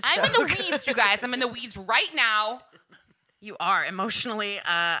 hours. I'm so- in the weeds, you guys. I'm in the weeds right now. You are emotionally.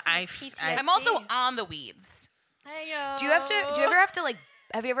 I'm also on the weeds. Hey-yo. Do you ever have to like?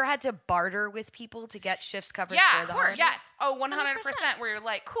 Have you ever had to barter with people to get shifts covered for the holidays? Yes. Oh, 100%. Where you're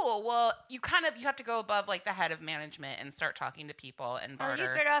like, cool. Well, you have to go above like the head of management and start talking to people and Oh, barter. you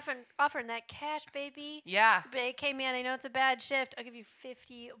start offering that cash, baby. Yeah. Big, hey man, I know it's a bad shift. I'll give you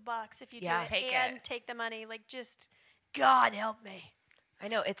 $50 if you Yeah. do it. Take and it. take the money. Like, just God help me. I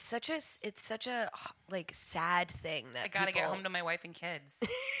know it's such a like sad thing that I gotta get people- home to my wife and kids.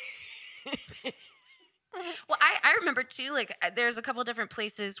 Well, I remember too, like there's a couple different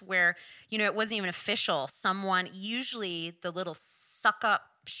places where, it wasn't even official. Someone, usually the little suck up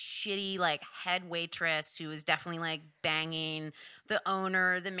shitty like head waitress who is definitely like banging the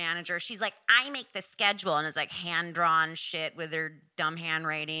owner, the manager. She's like, I make the schedule, and it's like hand drawn shit with her dumb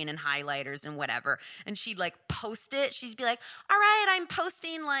handwriting and highlighters and whatever. And she'd like post it. She'd be like, all right, I'm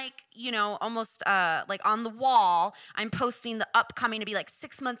posting like, almost like on the wall. I'm posting the upcoming to be like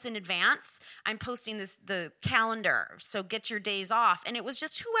 6 months in advance. I'm posting the calendar. So get your days off. And it was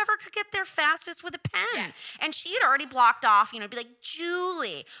just whoever could get there fastest with a pen. Yes. And she had already blocked off, be like,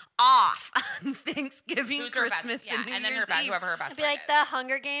 Julie, off on Thanksgiving, Who's her best? Christmas, Yeah, and New and then Year's her best, Eve. whoever her best It'd be friend like is. the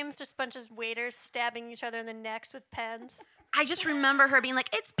Hunger Games, just a bunch of waiters stabbing each other in the necks with pens. I just remember her being like,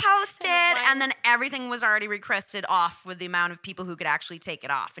 it's posted. And then everything was already requested off with the amount of people who could actually take it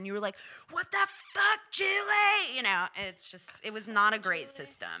off. And you were like, what the fuck, Julie? It was not a great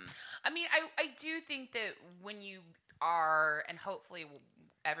system. I mean, I do think that when you are, and hopefully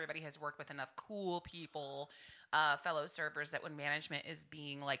everybody has worked with enough cool people, fellow servers, that when management is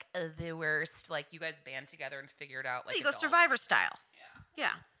being like the worst, like you guys band together and figure it out. Like You go adults. Survivor style.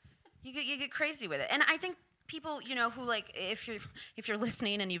 Yeah. You get crazy with it. And I think people, who like, if you're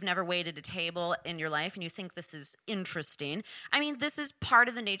listening and you've never waited a table in your life and you think this is interesting, I mean, this is part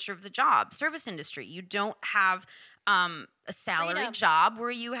of the nature of the job. Service industry. You don't have a salary Freedom. job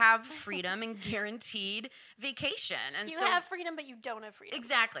where you have freedom and guaranteed vacation. And You so have freedom, but you don't have freedom.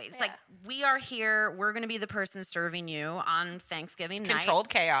 exactly. It's Yeah. like, we are here. We're going to be the person serving you on Thanksgiving night. Controlled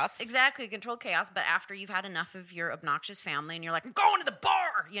chaos. Exactly, controlled chaos. But after you've had enough of your obnoxious family and you're like, I'm going to the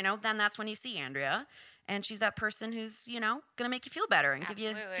bar, then that's when you see Andrea. And she's that person who's, going to make you feel better and give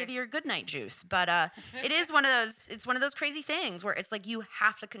you your good night juice. But it is one of those crazy things where it's like you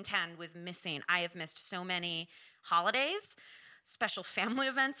have to contend with missing. I have missed so many holidays, special family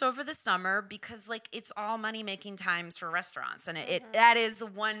events over the summer because like it's all money making times for restaurants. And that is the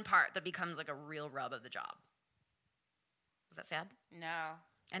one part that becomes like a real rub of the job. Is that sad? No.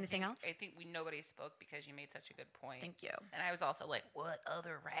 Anything else? I think nobody spoke because you made such a good point. Thank you. And I was also like, what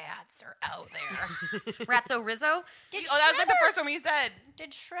other rats are out there? Ratso Rizzo? Oh, that was like the first one we said.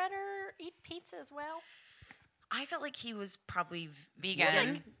 Did Shredder eat pizza as well? I felt like he was probably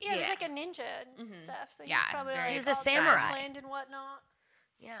Vegan. He was like a ninja and stuff. So Yeah, he's probably very like He was a all samurai. disciplined and whatnot.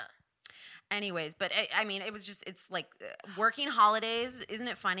 Yeah. Anyways, but I mean, it was just, it's like working holidays. Isn't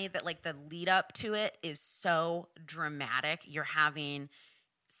it funny that like the lead up to it is so dramatic? You're having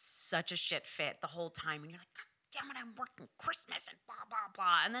such a shit fit the whole time. And you're like, God damn it, I'm working Christmas and blah, blah,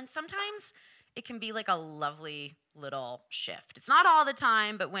 blah. And then sometimes it can be like a lovely little shift. It's not all the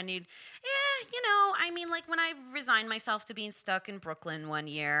time, but when I mean, like when I resigned myself to being stuck in Brooklyn one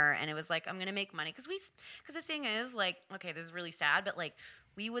year and it was like, I'm going to make money. Because the thing is like, okay, this is really sad, but like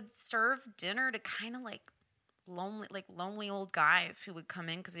we would serve dinner to kind of like lonely old guys who would come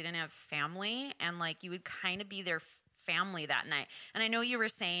in because they didn't have family. And like you would kind of be their family that night. And I know you were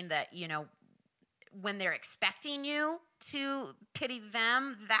saying that, when they're expecting you to pity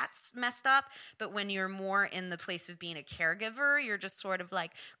them, that's messed up. But when you're more in the place of being a caregiver, you're just sort of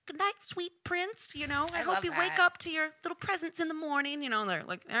like, good night, sweet prince. I hope love you wake that. up to your little presents in the morning. They're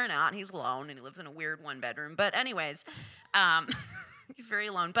like, they're not. He's alone and he lives in a weird one bedroom. But anyways, he's very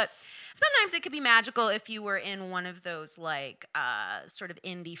alone. But sometimes it could be magical if you were in one of those like sort of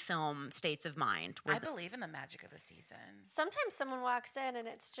indie film states of mind. I believe in the magic of the season. Sometimes someone walks in and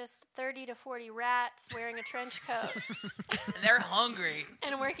it's just 30 to 40 rats wearing a trench coat And they're hungry.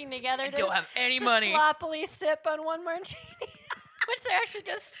 and working together to, Don't have any to money. sloppily sip on one martini, which they're actually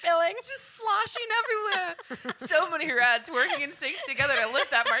just spilling. just sloshing everywhere. So many rats working in sync together to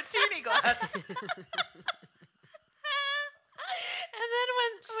lift that martini glass. And then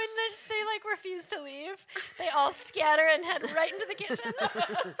when they like refuse to leave, they all scatter and head right into the kitchen.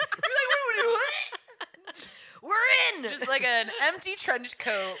 We're in. Just like an empty trench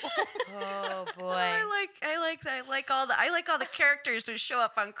coat. Oh boy. I like that. I like all the characters who show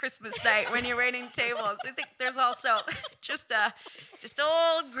up on Christmas night when you're waiting tables. I think there's also just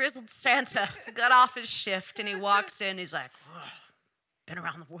old grizzled Santa who got off his shift and he walks in. He's like, oh, been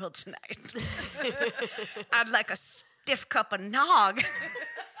around the world tonight. I'd like a stiff cup of nog.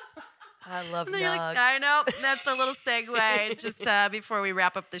 I love And then you're nog. like, I know. That's our little segue. Just before we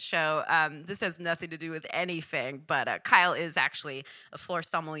wrap up the show, this has nothing to do with anything, but Kyle is actually a floor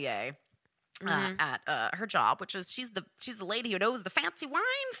sommelier at her job, which is she's the lady who knows the fancy wine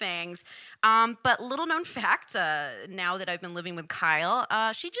things. But little known fact, now that I've been living with Kyle,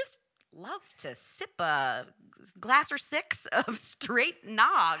 she just loves to sip a glass or six of straight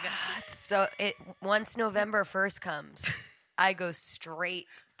nog. So once November 1st comes, I go straight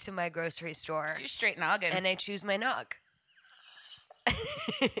to my grocery store You're straight noggin. and I choose my nog.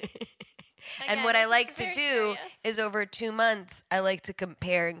 And Again, what I this like is to very do curious. is over 2 months, I like to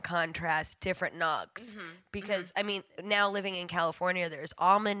compare and contrast different nogs. Because, I mean, now living in California, there's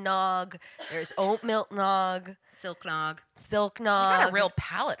almond nog, there's oat milk nog, Silk nog. silk You nog. got a real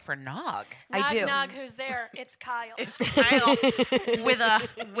palate for nog. I Nog, do. Nog, who's there? It's Kyle. Kyle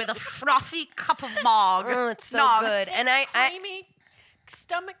with a frothy cup of nog. Oh, it's so Nog. good. And I Creamy,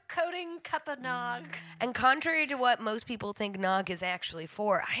 stomach coating cup of Nog. and contrary to what most people think nog is actually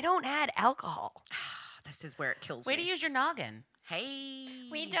for, I don't add alcohol. This is where it kills Way me. to use your noggin. Hey.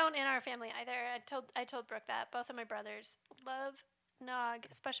 We don't in our family either. I told Brooke that. Both of my brothers love Nog,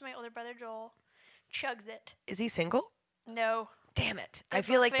 especially my older brother Joel. Chugs it. Is he single? No. Damn it. They're I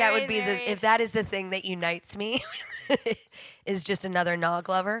feel both like that would very be married. if that is the thing that unites me is just another nog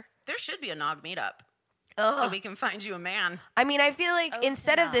lover. There should be a nog meetup. Ugh. So we can find you a man. I mean, I feel like Oh,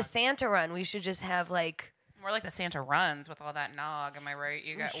 instead of the nog. Santa run, we should just have like, More like the Santa runs with all that nog. Am I right?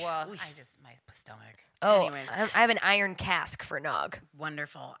 You got my stomach. oh, Anyways. I have an iron cask for nog.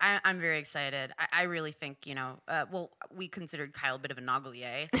 Wonderful. I'm very excited. I really think, we considered Kyle a bit of a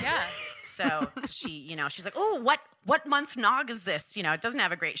noggelier. Yeah. So she's like, oh, what month nog is this? It doesn't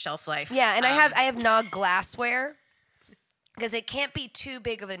have a great shelf life. Yeah, and I have nog glassware because it can't be too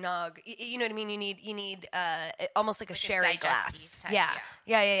big of a nog. You know what I mean? You need almost like a sherry digestive glass. type,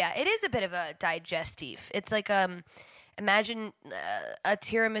 Yeah. It is a bit of a digestive. It's like imagine a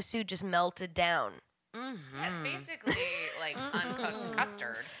tiramisu just melted down. Yeah, it's basically like uncooked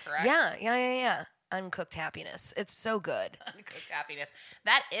custard, correct? Yeah. Uncooked happiness. It's so good. Uncooked happiness.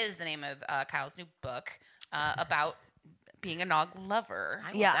 That is the name of Kyle's new book about being a nog lover.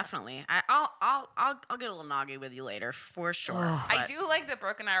 I will Yeah. definitely. I'll get a little noggy with you later for sure. Oh. I but- do like that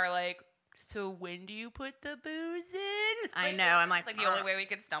Brooke and I are like, so when do you put the booze in? I know. I'm like, It's like the only way we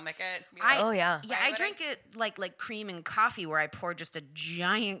could stomach it. Be I- like, Oh, yeah. Yeah, Right, I what drink it like cream and coffee, where I pour just a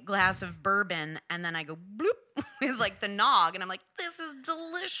giant glass of bourbon and then I go bloop with like the nog, and I'm like, this is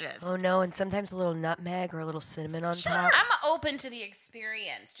delicious. Oh no, and sometimes a little nutmeg or a little cinnamon on Sure, top. I'm open to the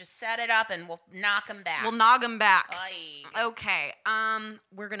experience. Just set it up and we'll knock them back. We'll nog them back. Aye. Okay.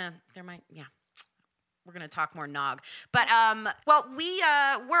 We're gonna. There might. Yeah. We're gonna talk more nog, but well,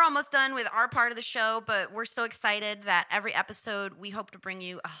 we're almost done with our part of the show, but we're so excited that every episode we hope to bring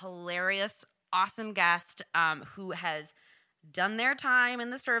you a hilarious, awesome guest who has done their time in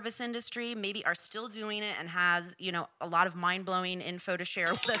the service industry, maybe are still doing it, and has a lot of mind blowing info to share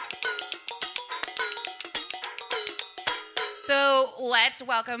with us. So let's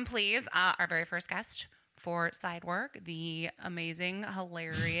welcome, please, our very first guest for Side Work, the amazing,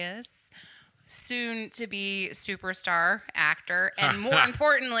 hilarious, soon-to-be superstar actor, and more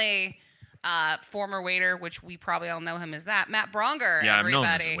importantly, former waiter, which we probably all know him as that, Matt Braunger. Yeah, everybody.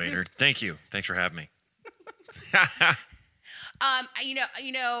 I've known this waiter. Thank you. Thanks for having me. Matt,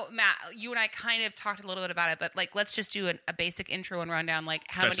 you and I kind of talked a little bit about it, but like, let's just do a basic intro and rundown. Like,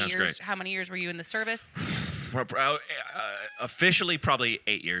 That sounds great. How many years were you in the service? Officially, probably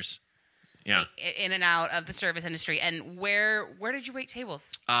 8 years. Yeah. In and out of the service industry, and where did you wait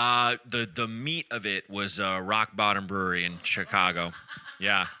tables? The meat of it was Rock Bottom Brewery in Chicago.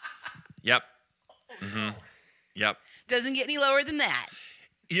 Yeah. Yep. Mm-hmm. Yep. Doesn't get any lower than that.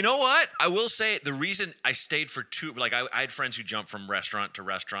 You know what? I will say the reason I stayed for I had friends who jumped from restaurant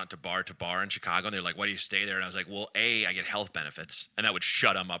to bar in Chicago, and they're like, why do you stay there? And I was like, well, A, I get health benefits, and that would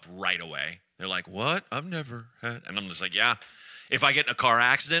shut them up right away. They're like, what? I've never had. And I'm just like, yeah. If I get in a car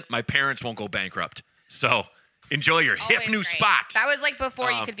accident, my parents won't go bankrupt. So enjoy your hip Always new great. spot. That was like before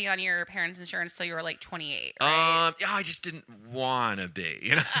you could be on your parents' insurance till you were like 28, right? Yeah, I just didn't want to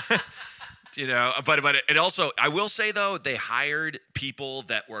be, But it also, I will say though, they hired people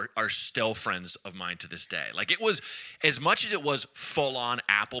that are still friends of mine to this day. Like, it was, as much as it was full on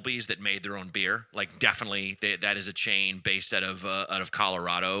Applebee's that made their own beer. Like, definitely that is a chain based out of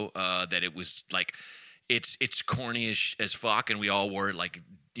Colorado. That it was like, it's corny as fuck, and we all wore like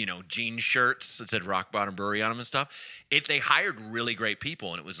jean shirts that said Rock Bottom Brewery on them and stuff. They hired really great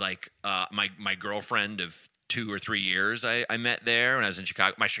people, and it was like my girlfriend of 2 or 3 years I met there when I was in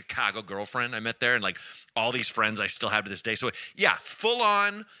Chicago. My Chicago girlfriend I met there, and like all these friends I still have to this day. So yeah, full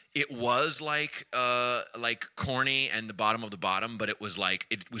on. It was like corny and the bottom of the bottom, but it was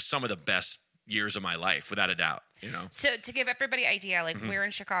some of the best years of my life, without a doubt. So to give everybody an idea, like where in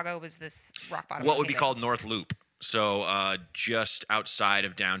Chicago was this Rock Bottom? What would be located? called North Loop. So just outside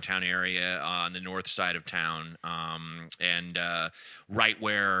of downtown area on the north side of town, and right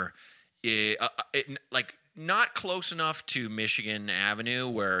where not close enough to Michigan Avenue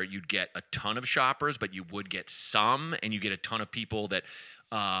where you'd get a ton of shoppers, but you would get some, and you get a ton of people that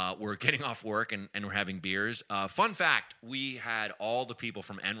were getting off work and were having beers. Fun fact, we had all the people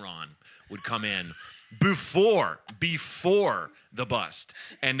from Enron would come in before the bust,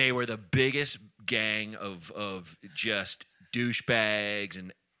 and they were the biggest gang of just douchebags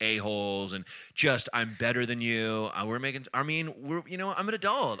and a-holes, and just, I'm better than you. I'm an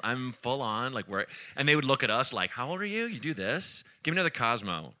adult. I'm full on, and they would look at us like, how old are you? You do this? Give me another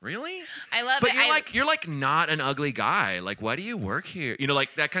Cosmo. Really? I love but it. You're like not an ugly guy. Like, why do you work here?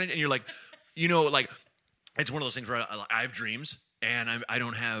 Like that kind of, and you're like, it's one of those things where I have dreams, and I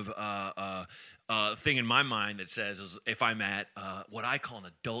don't have a thing in my mind that says if I'm at what I call an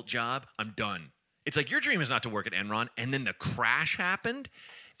adult job, I'm done. It's like, your dream is not to work at Enron, and then the crash happened,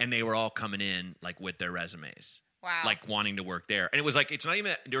 and they were all coming in with their resumes. Wow. Like wanting to work there. And it was like, it's not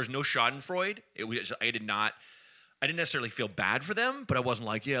even, there was no schadenfreude. It was, I didn't necessarily feel bad for them, but I wasn't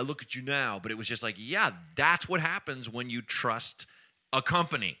like, yeah, look at you now. But it was just like, yeah, that's what happens when you trust a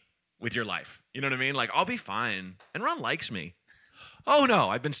company with your life. You know what I mean? Like, I'll be fine. Enron likes me. Oh no,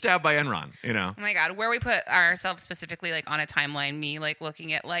 I've been stabbed by Enron, Oh my God, where we put ourselves specifically on a timeline, me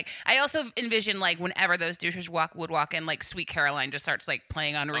looking at I also envision whenever those douches would walk in, Sweet Caroline just starts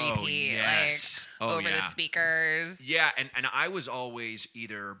playing on repeat, yes. over the speakers. Yeah, and I was always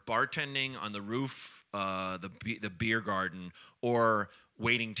either bartending on the roof, the beer garden, or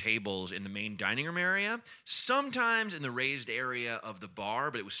waiting tables in the main dining room area. Sometimes in the raised area of the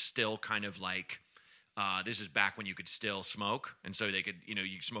bar, but it was still kind of like. This is back when you could still smoke, and so they could, you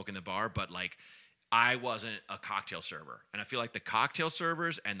smoke in the bar, but I wasn't a cocktail server. And I feel like the cocktail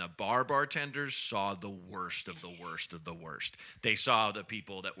servers and the bartenders saw the worst of the worst of the worst. They saw the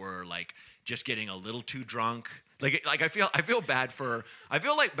people that were just getting a little too drunk, Like I feel bad for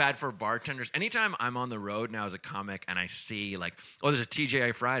bartenders. Anytime I'm on the road now as a comic and I see like, oh, there's a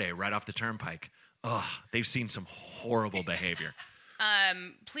TGI Friday right off the turnpike. Oh, they've seen some horrible behavior.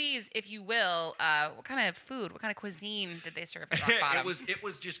 Please, if you will, what kind of food, what kind of cuisine did they serve at Rock Bottom? It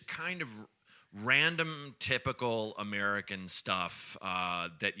was just kind of random, typical American stuff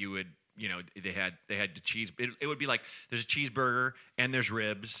that you would, they had the cheese. It would be like there's a cheeseburger and there's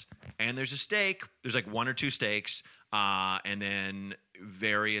ribs and there's a steak. There's like one or two steaks, and then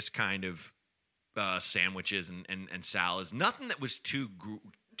various kind of sandwiches and salads. Nothing that was too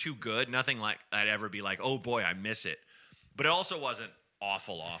good. Nothing like I'd ever be like, oh boy, I miss it. But it also wasn't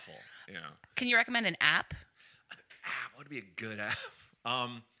awful. Can you recommend an app? An app? What would be a good app?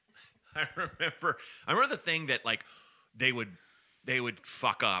 I remember the thing that like they would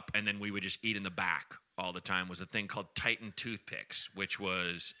fuck up and then we would just eat in the back all the time was a thing called Titan toothpicks, which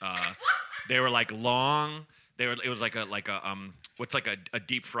was they were like long. It was like a what's like a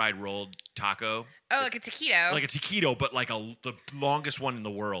deep fried rolled taco. Oh, like a taquito. Like a taquito, but like the longest one in the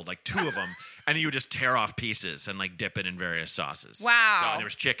world, like two of them, and you would just tear off pieces and like dip it in various sauces. Wow. So there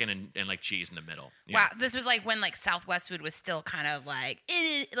was chicken and like cheese in the middle. Wow, this was like when like Southwest food was still kind of like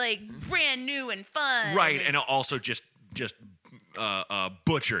brand new and fun. Right, and also just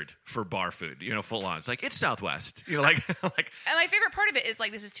butchered for bar food, full on. It's like it's Southwest, like. And my favorite part of it is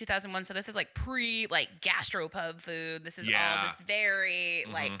like this is 2001, so this is like pre like gastropub food. This is all just very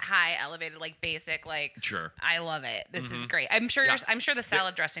like high elevated, like basic, like. Sure. I love it. This is great. I'm sure. I'm sure the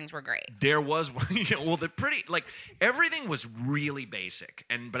salad dressings were great. There was the pretty like everything was really basic,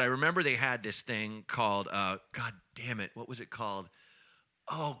 but I remember they had this thing called God damn it, what was it called?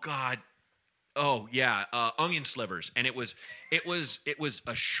 Oh God. Oh yeah, onion slivers, and it was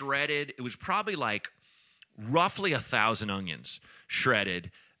a shredded. It was probably like roughly 1,000 onions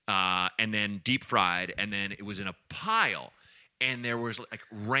shredded, and then deep fried, and then it was in a pile, and there was like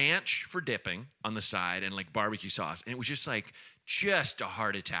ranch for dipping on the side, and like barbecue sauce, and it was just a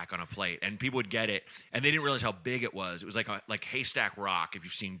heart attack on a plate, and people would get it, and they didn't realize how big it was. It was like Haystack Rock, if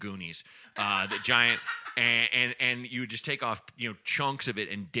you've seen Goonies, the giant, and you would just take off chunks of it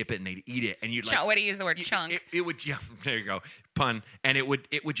and dip it, and they'd eat it, and you'd like. Way to use the word chunk. It would there you go, pun, and it would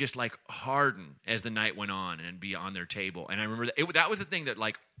just like harden as the night went on and be on their table, and I remember that was the thing that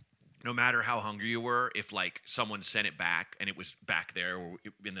like. No matter how hungry you were, if like someone sent it back and it was back there or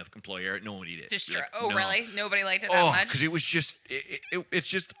in the employee area, no one would eat it. Just like, no. Really? Nobody liked it that much? Because it was just, it's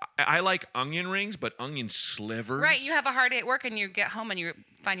just, I like onion rings, but onion slivers. Right, you have a hard day at work and you get home and you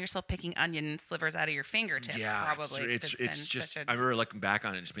find yourself picking onion slivers out of your fingertips. Yeah, probably. It's just, I remember looking back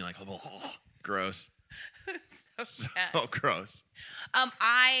on it and just being like, oh, gross. So gross.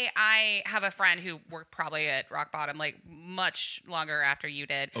 I have a friend who worked probably at Rock Bottom like much longer after you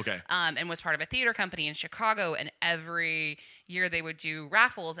did. Okay. And was part of a theater company in Chicago, and every year they would do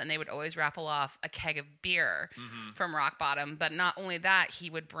raffles, and they would always raffle off a keg of beer from Rock Bottom. But not only that, he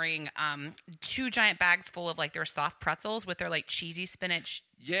would bring 2 giant bags full of like their soft pretzels with their like cheesy spinach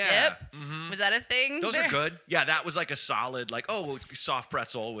dip. Mm-hmm. Was that a thing? Those are good. Yeah, that was like a solid like soft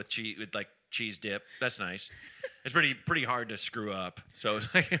pretzel with cheese with like cheese dip. That's nice. It's pretty hard to screw up. So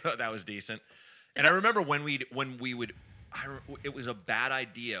that was decent. And I remember when we would, it was a bad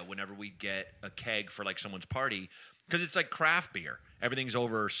idea whenever we'd get a keg for like someone's party because it's like craft beer. Everything's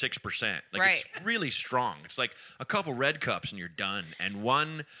over 6%. Like right. It's really strong. It's like a couple red cups and you're done. And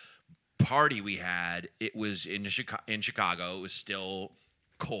one party we had, it was in Chicago. It was still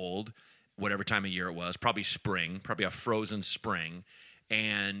cold, whatever time of year it was. Probably spring. Probably a frozen spring.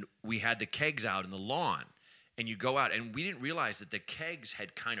 And we had the kegs out in the lawn, and you go out, and we didn't realize that the kegs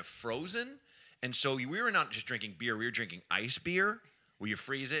had kind of frozen, and so we were not just drinking beer, we were drinking ice beer, where you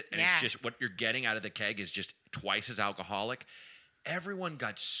freeze it, and it's just what you're getting out of the keg is just twice as alcoholic. Everyone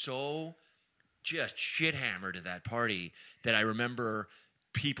got so just shit-hammered at that party that I remember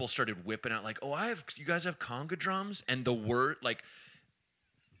people started whipping out like, oh, you guys have conga drums? And the word, like...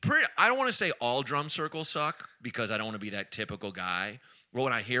 I don't want to say all drum circles suck because I don't want to be that typical guy. Well,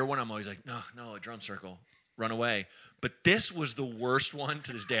 when I hear one, I'm always like, no, a drum circle, run away. But this was the worst one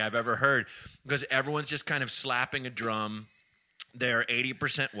to this day I've ever heard because everyone's just kind of slapping a drum. They're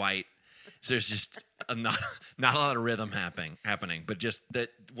 80% white. So there's just not a lot of rhythm happening. But just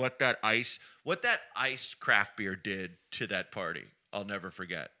what that ice craft beer did to that party, I'll never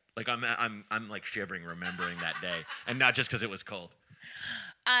forget. Like I'm like shivering remembering that day, and not just because it was cold.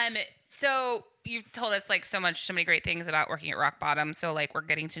 So you've told us like so many great things about working at Rock Bottom. So like we're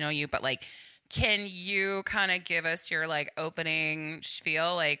getting to know you, but like, can you kind of give us your like opening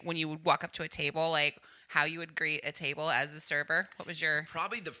spiel? Like when you would walk up to a table, like how you would greet a table as a server? What was your...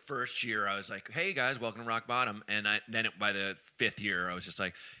 Probably the first year I was like, hey guys, welcome to Rock Bottom. And by the 5th year I was just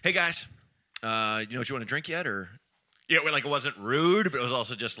like, hey guys, you know what you want to drink yet? Or, like it wasn't rude, but it was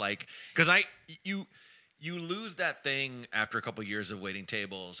also just like, because you lose that thing after a couple years of waiting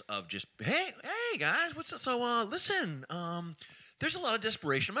tables of just, hey guys, what's up? So listen, there's a lot of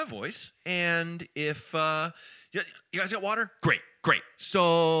desperation in my voice, and if you guys got water, great.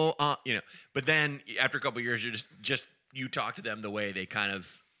 So but then after a couple years, you're just you talk to them the way they kind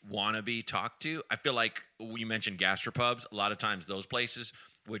of want to be talked to. I feel like you mentioned gastropubs. A lot of times those places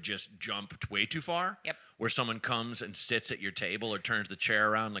would just jump way too far. Yep. Where someone comes and sits at your table or turns the chair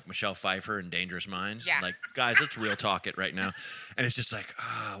around like Michelle Pfeiffer in Dangerous Minds. Yeah. Like, guys, let's real talk it right now. And it's just like,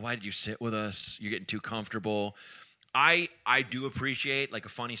 why did you sit with us? You're getting too comfortable. I do appreciate like a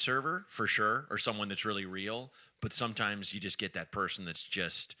funny server for sure, or someone that's really real. But sometimes you just get that person that's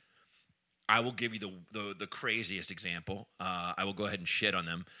just. I will give you the craziest example. I will go ahead and shit on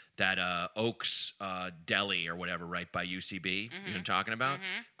them. That Oaks Deli or whatever, right by UCB. You know what I'm talking about?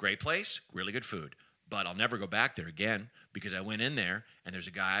 Great place, really good food. But I'll never go back there again because I went in there and there's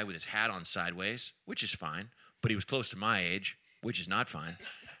a guy with his hat on sideways, which is fine. But he was close to my age, which is not fine.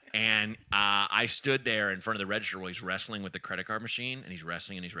 And I stood there in front of the register while he's wrestling with the credit card machine, and he's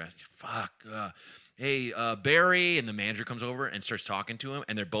wrestling. Fuck. Hey, Barry, and the manager comes over and starts talking to him,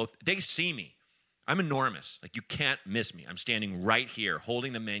 and they see me. I'm enormous. Like, you can't miss me. I'm standing right here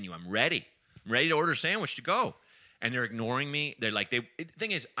holding the menu. I'm ready to order a sandwich to go. And they're ignoring me. They're like, the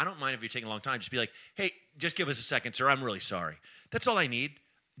thing is, I don't mind if you're taking a long time. Just be like, hey, just give us a second, sir. I'm really sorry. That's all I need.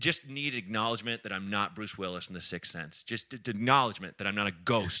 Just need acknowledgement that I'm not Bruce Willis in The Sixth Sense. Just acknowledgement that I'm not a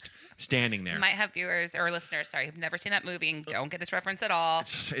ghost standing there. You might have viewers or listeners, who've never seen that movie and don't get this reference at all.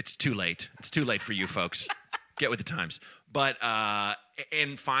 It's too late. It's too late for you folks. Get with the times. But,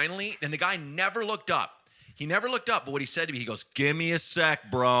 and finally, and the guy never looked up. He never looked up, but what he said to me, he goes, give me a sec,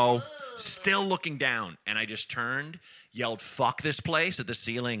 bro. Still looking down. And I just turned, yelled, fuck this place at the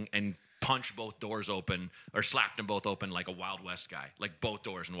ceiling, and punched both doors open, or slapped them both open like a Wild West guy, like both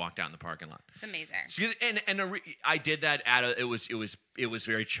doors, and walked out in the parking lot. It's amazing. I did that it was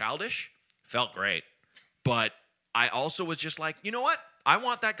very childish, felt great, but I also was just like, you know what? I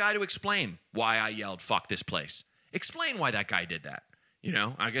want that guy to explain why I yelled, fuck this place. Explain why that guy did that.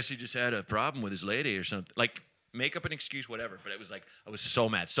 I guess he just had a problem with his lady or something. Like, make up an excuse, whatever. But it was like, I was so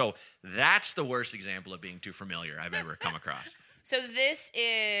mad. So that's the worst example of being too familiar I've ever come across. So this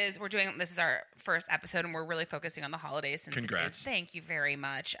is our first episode, and we're really focusing on the holidays. Congrats. Thank you very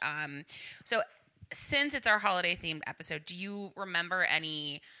much. So since it's our holiday themed episode, do you remember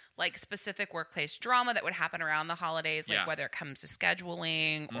any like specific workplace drama that would happen around the holidays, like whether it comes to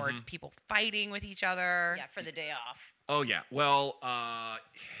scheduling or people fighting with each other? Yeah, for the day off. Oh yeah. Well,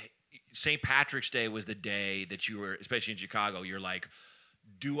 St. Patrick's Day was the day that you were, especially in Chicago, you're like,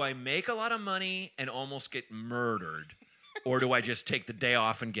 do I make a lot of money and almost get murdered? Or do I just take the day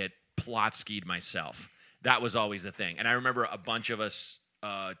off and get plot skied myself? That was always the thing. And I remember a bunch of us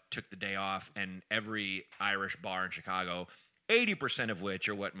took the day off, and every Irish bar in Chicago, 80% of which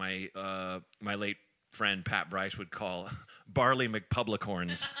are what my late friend Pat Bryce would call Barley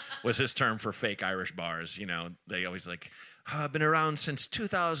McPublicorns, was his term for fake Irish bars. They always like, I've been around since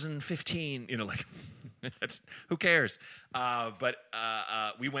 2015. Like, that's, who cares? But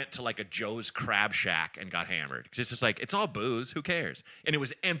we went to like a Joe's Crab Shack and got hammered. It's just like, it's all booze. Who cares? And it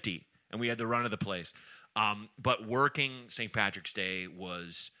was empty, and we had the run of the place. But working St. Patrick's Day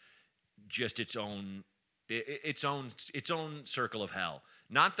was just its own circle of hell.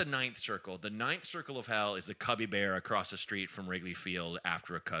 Not the ninth circle. The ninth circle of hell is the Cubby Bear across the street from Wrigley Field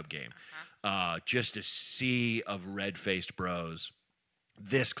after a Cub game. Just a sea of red-faced bros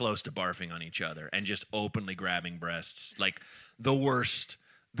this close to barfing on each other and just openly grabbing breasts. Like the worst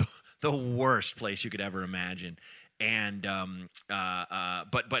place you could ever imagine. And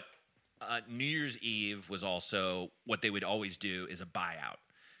but New Year's Eve was also what they would always do is a buyout.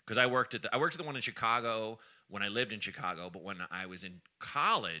 Because I worked at the one in Chicago when I lived in Chicago, but when I was in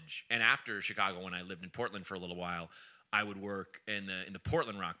college and after Chicago when I lived in Portland for a little while, I would work in the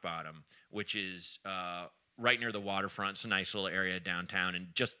Portland Rock Bottom, which is right near the waterfront. It's a nice little area downtown and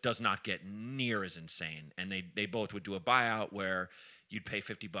just does not get near as insane. And they both would do a buyout where you'd pay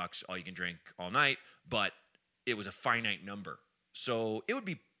 $50 all you can drink all night, but it was a finite number. So it would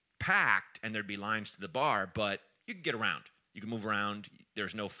be packed and there'd be lines to the bar, but you could get around. You can move around.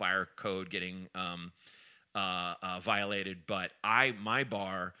 There's no fire code getting violated. But my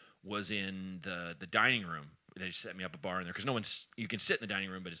bar was in the dining room. They just set me up a bar in there because you can sit in the dining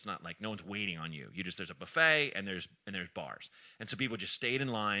room, but it's not like no one's waiting on you. There's a buffet and there's bars, and so people just stayed in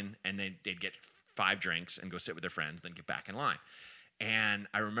line and they'd get 5 drinks and go sit with their friends, then get back in line. And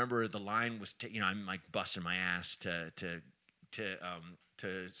I remember the line was, I'm like busting my ass to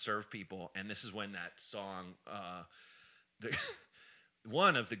serve people, and this is when that song,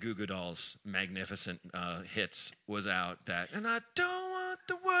 one of the Goo Goo Dolls' magnificent hits was out. And I don't want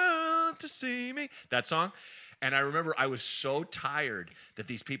the world to see me. That song. And I remember I was so tired that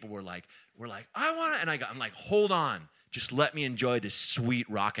these people were like, I want to. And I'm like, hold on. Just let me enjoy this sweet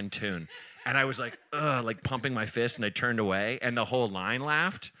rockin' tune. And I was like, like pumping my fist, and I turned away, and the whole line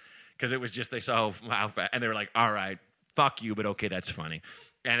laughed because it was just, they saw how fast. And they were like, all right, fuck you, but okay, that's funny.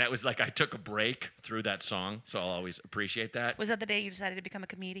 And it was like I took a break through that song, so I'll always appreciate that. Was that the day you decided to become a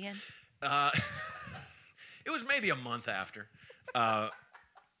comedian? It was maybe a month after.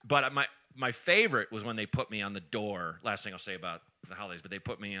 But my favorite was when they put me on the door. Last thing I'll say about the holidays, but they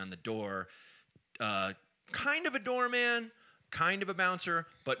put me on the door, kind of a doorman, kind of a bouncer,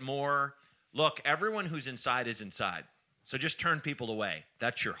 but more, look, everyone who's inside is inside. So just turn people away.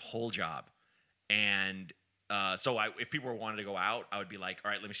 That's your whole job. And so if people wanted to go out, I would be like,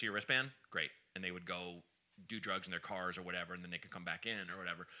 all right, let me see your wristband. Great. And they would go do drugs in their cars or whatever, and then they could come back in or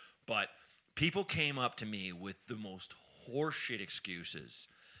whatever. But people came up to me with the most horseshit excuses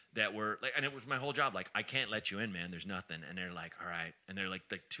that were like, and it was my whole job. Like, I can't let you in, man. There's nothing. And they're like, all right. And they're like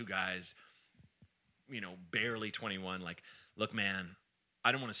 2 guys, barely 21. Like, look, man,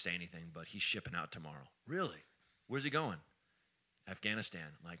 I don't want to say anything, but he's shipping out tomorrow. Really? Where's he going? Afghanistan.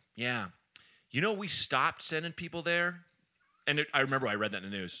 I'm like, yeah. We stopped sending people there. And I remember I read that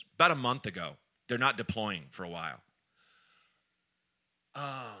in the news about a month ago. They're not deploying for a while.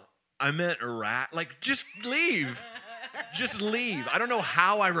 I meant Iraq. Like, just leave. Just leave. I don't know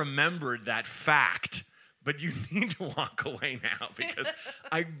how I remembered that fact, but you need to walk away now because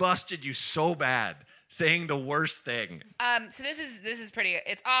I busted you so bad saying the worst thing. So this is pretty.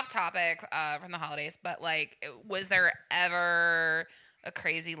 It's off topic from the holidays, but like, was there ever a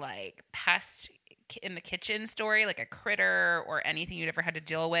crazy like pest in the kitchen story, like a critter or anything you'd ever had to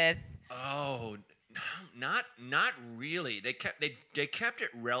deal with? Oh, not really. They kept it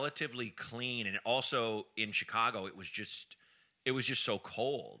relatively clean, and also in Chicago, it was just so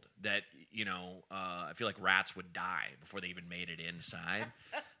cold that I feel like rats would die before they even made it inside.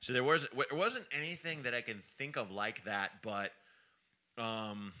 So there wasn't anything that I can think of like that, but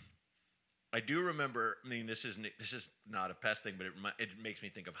I do remember. I mean, this is not a pest thing, but it makes me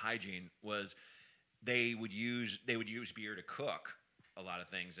think of hygiene. Was they would use beer to cook a lot of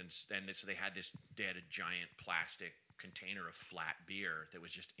things, and so they had a giant plastic container of flat beer that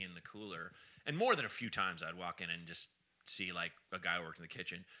was just in the cooler. And more than a few times, I'd walk in and just see like a guy who worked in the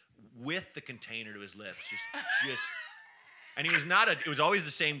kitchen with the container to his lips, just. And he was not it was always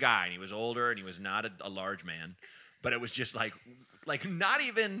the same guy, and he was older, and he was not a large man, but it was just like not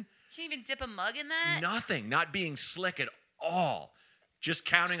even. You can't even dip a mug in that? Nothing. Not being slick at all. Just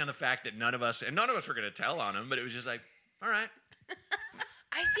counting on the fact that none of us were going to tell on him, but it was just like, all right.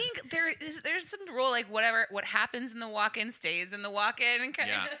 I think there's some rule, like what happens in the walk-in stays in the walk-in, and kind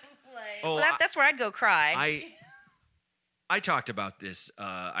of like. Oh, that's where I'd go cry. I talked about this.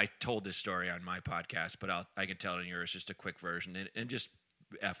 I told this story on my podcast, but I can tell it in yours. Just a quick version, and just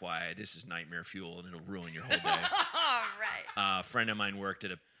FYI, this is nightmare fuel, and it'll ruin your whole day. All right. A friend of mine worked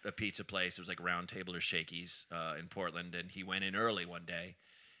at a pizza place. It was like Round Table or Shakey's in Portland, and he went in early one day,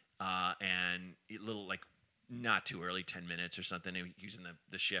 and not too early, 10 minutes or something. He was in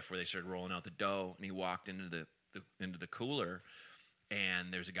the shift where they started rolling out the dough, and he walked into the cooler,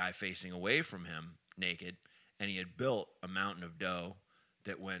 and there's a guy facing away from him, naked, and he had built a mountain of dough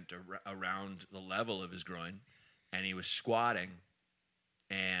that went around the level of his groin, and he was squatting,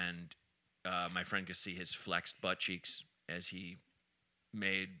 and my friend could see his flexed butt cheeks as he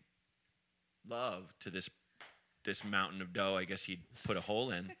made love to this mountain of dough. I guess he'd put a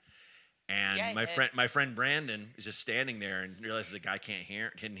hole in. And my friend Brandon is just standing there and realizes the guy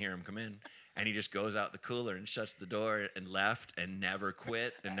didn't hear him come in, and he just goes out the cooler and shuts the door and left and never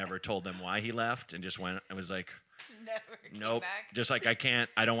quit and never told them why he left and just went. I was like, nope, just like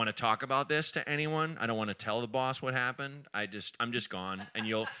I don't want to talk about this to anyone. I don't want to tell the boss what happened. I'm just gone, and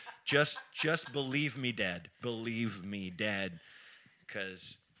you'll just believe me dead,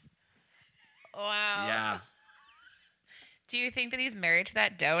 because wow, yeah. Do you think that he's married to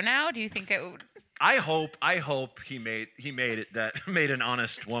that dough now? Do you think it would? I hope he made an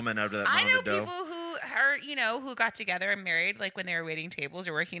honest woman out of that mountain of dough. I know people who are, who got together and married, like when they were waiting tables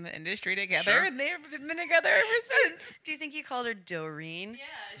or working in the industry together, sure. and they've been together ever since. Do you think he called her Doreen?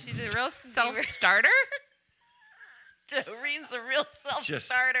 Yeah, she's a real self-starter. Doreen's a real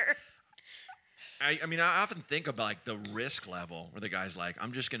self-starter. I mean, I often think about like the risk level where the guy's like,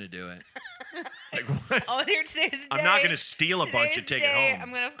 I'm just going to do it. Like, what? Oh, here today's the day. I'm not going to steal a bunch and take it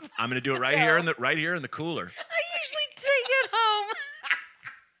home. I'm going to do it right here in the cooler. I usually take it home.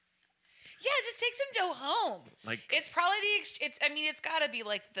 Yeah, just take some dough home. Like, it's probably it's got to be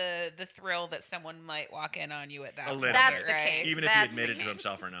like the thrill that someone might walk in on you at that point. That's the right? case. even if he admitted to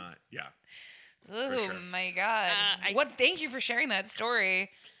himself or not. Yeah. Oh sure. my God. Thank you for sharing that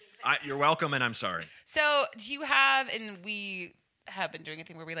story. You're welcome, and I'm sorry. So, do you have, and we have been doing a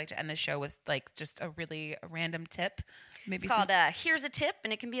thing where we like to end the show with like just a really random tip? Maybe It's called Here's a Tip,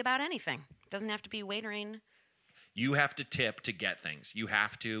 and it can be about anything. It doesn't have to be waitering. You have to tip to get things. You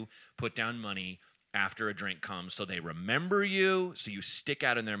have to put down money after a drink comes so they remember you, so you stick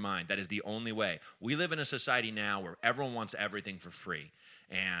out in their mind. That is the only way. We live in a society now where everyone wants everything for free,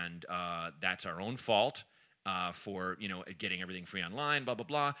 and that's our own fault. For getting everything free online, blah blah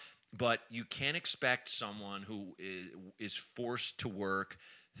blah. But you can't expect someone who is forced to work,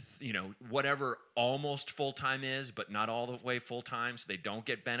 whatever almost full time is, but not all the way full time. So they don't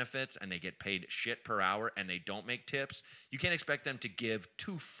get benefits and they get paid shit per hour and they don't make tips. You can't expect them to give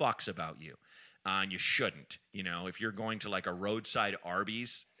 2 fucks about you, and you shouldn't. If you're going to like a roadside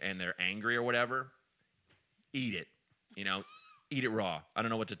Arby's and they're angry or whatever, eat it. Eat it raw. I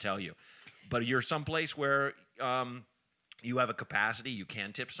don't know what to tell you. But you're someplace where you have a capacity, you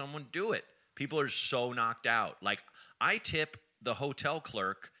can tip someone, do it. People are so knocked out. Like, I tip the hotel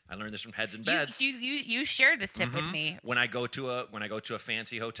clerk. I learned this from Heads and Beds. You shared this tip with me. When I go to a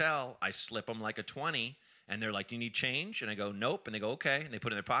fancy hotel, I slip them like a 20, and they're like, "Do you need change?" And I go, "Nope." And they go, "Okay." And they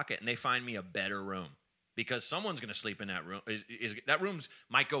put it in their pocket, and they find me a better room because someone's going to sleep in that room. That room's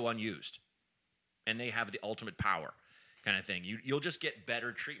might go unused, and they have the ultimate power. Kind of thing. You'll just get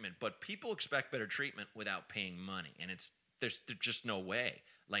better treatment, but people expect better treatment without paying money, and there's just no way.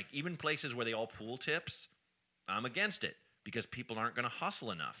 Like, even places where they all pool tips, I'm against it because people aren't going to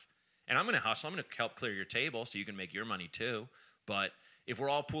hustle enough. And I'm going to hustle. I'm going to help clear your table so you can make your money too. But if we're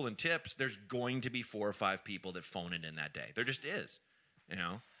all pooling tips, there's going to be 4 or 5 people that phone it in that day. There just is,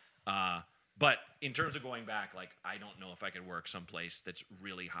 But in terms of going back, like, I don't know if I could work someplace that's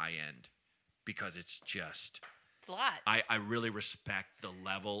really high end because it's just... a lot. I really respect the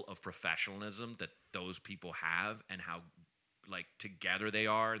level of professionalism that those people have and how, like, together they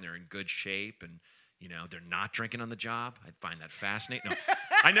are and they're in good shape and, they're not drinking on the job. I find that fascinating. No,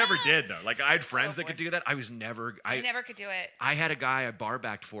 I never did, though. Like, I had friends that could do that. I never could do it. I had a guy I bar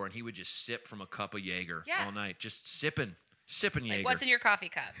backed for, and he would just sip from a cup of Jaeger all night, just sipping Jaeger. Like, what's in your coffee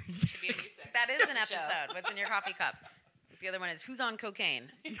cup? Should be a music. That is an episode. What's in your coffee cup? The other one is who's on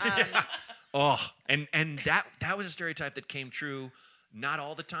cocaine. And that was a stereotype that came true, not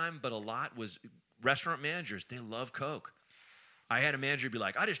all the time, but a lot. Was restaurant managers, they love Coke. I had a manager be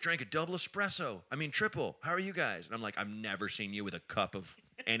like, "I just drank a double espresso. I mean triple. How are you guys?" And I'm like, "I've never seen you with a cup of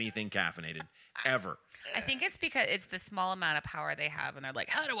anything caffeinated ever." I think it's because it's the small amount of power they have, and they're like,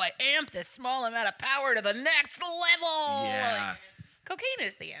 "How do I amp this small amount of power to the next level?" Yeah. Cocaine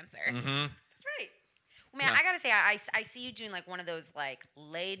is the answer. Mm-hmm. That's right. Well, man, I gotta say, I see you doing like one of those like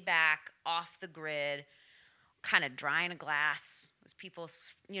laid back, off the grid, kind of drying a glass as people,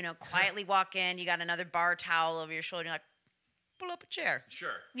 quietly walk in. You got another bar towel over your shoulder. You're like, pull up a chair.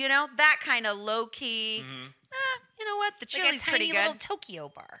 Sure. That kind of low key. Mm-hmm. You know what? The Like chili's a tiny pretty little good.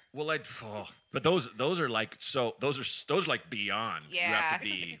 Tokyo bar. Well, but those are like those are like beyond. Yeah. You have to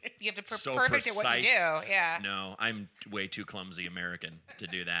be. You have to so perfect at what you do. precise. Yeah. No, I'm way too clumsy American to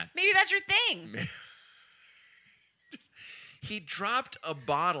do that. Maybe that's your thing. He dropped a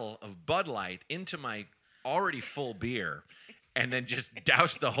bottle of Bud Light into my already full beer and then just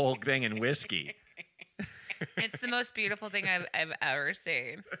doused the whole thing in whiskey. It's the most beautiful thing I've ever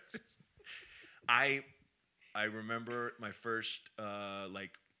seen. I remember my first I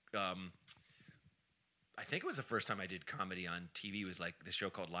think it was the first time I did comedy on TV. It was like this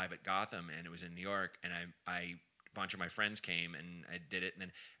show called Live at Gotham, and it was in New York, and a bunch of my friends came and I did it, and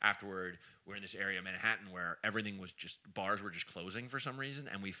then afterward we're in this area of Manhattan where everything was just, bars were just closing for some reason,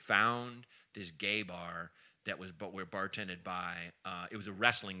 and we found this gay bar that was, but we're bartended by, it was a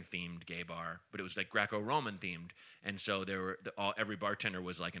wrestling themed gay bar, but it was like Greco-Roman themed, and so there were every bartender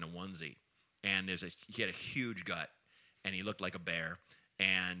was like in a onesie, and he had a huge gut, and he looked like a bear,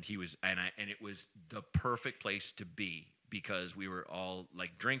 and he was, and it was the perfect place to be because we were all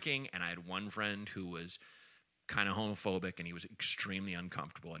like drinking, and I had one friend who was kind of homophobic, and he was extremely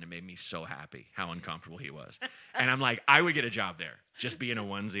uncomfortable, and it made me so happy how uncomfortable he was. And I'm like, I would get a job there, just be in a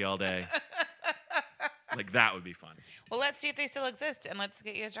onesie all day. Like, that would be fun. Well, let's see if they still exist, and let's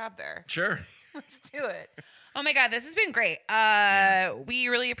get you a job there. Sure. Let's do it. Oh my God, this has been great. We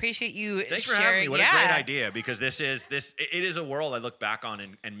really appreciate you Thanks for sharing. having me. What a great idea, because it is a world I look back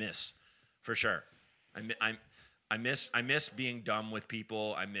on and miss, for sure. I miss being dumb with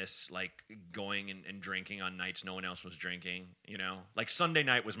people. I miss like going and drinking on nights no one else was drinking. You know, like Sunday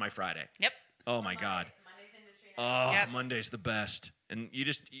night was my Friday. Yep. Oh my God. Monday's industry night. Oh, Yep. Monday's the best, and you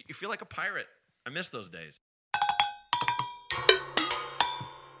feel like a pirate. I miss those days.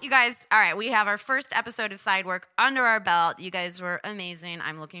 You guys, all right, we have our first episode of Side Work under our belt. You guys were amazing.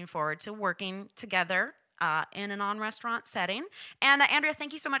 I'm looking forward to working together in an on-restaurant setting. And Andrea,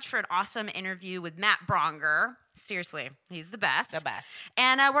 thank you so much for an awesome interview with Matt Braunger. Seriously, he's the best. The best.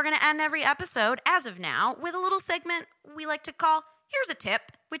 And we're going to end every episode, as of now, with a little segment we like to call Here's a Tip,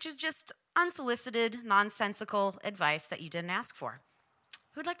 which is just unsolicited, nonsensical advice that you didn't ask for.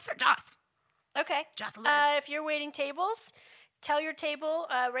 Who'd like to start? Joss. Okay. Jocelyn. If you're waiting tables, tell your table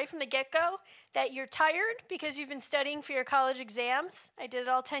right from the get-go that you're tired because you've been studying for your college exams. I did it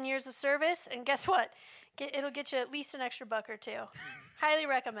all 10 years of service, and guess what? It'll get you at least an extra buck or two. Highly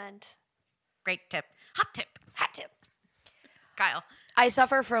recommend. Great tip. Hot tip. Hot tip. Kyle. I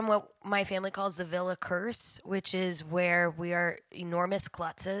suffer from what my family calls the villa curse, which is where we are enormous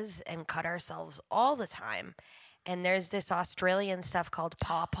klutzes and cut ourselves all the time. And there's this Australian stuff called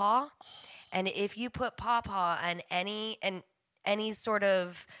pawpaw. And if you put pawpaw on any sort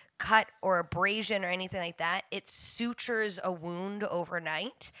of cut or abrasion or anything like that, it sutures a wound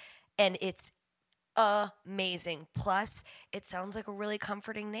overnight, and it's amazing. Plus, it sounds like a really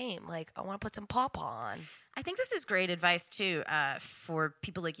comforting name. Like, I want to put some pawpaw on. I think this is great advice, too, for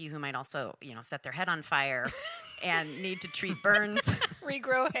people like you who might also, set their head on fire and need to treat burns.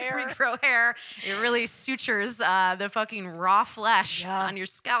 Regrow hair. Regrow hair. It really sutures the fucking raw flesh on your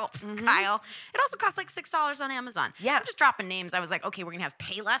scalp, Kyle. It also costs like $6 on Amazon. Yeah. I'm just dropping names. I was like, okay, we're going to have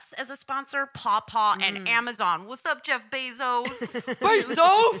Payless as a sponsor, Pawpaw, and Amazon. What's up, Jeff Bezos?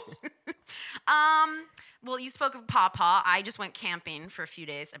 Bezos! Well, you spoke of Pawpaw. I just went camping for a few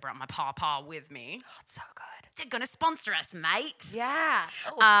days. I brought my Pawpaw with me. Oh, it's so good. They're going to sponsor us, mate. Yeah.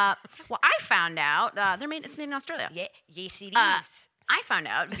 Well, I found out it's made in Australia. Yeah. Yes, it is. I found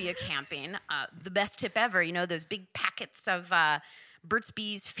out via camping the best tip ever. Those big packets of Burt's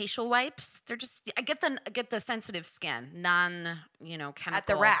Bees facial wipes. They're just I get the sensitive skin, chemical. At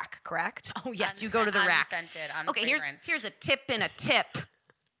the rack, correct? Oh yes, you go to the rack. Unscented, Okay, here's a tip and a tip.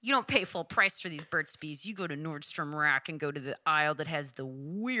 You don't pay full price for these Burt's Bees. You go to Nordstrom Rack and go to the aisle that has the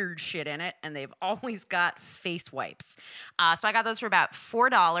weird shit in it, and they've always got face wipes. So I got those for about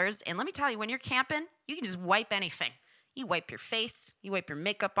 $4. And let me tell you, when you're camping, you can just wipe anything. You wipe your face, you wipe your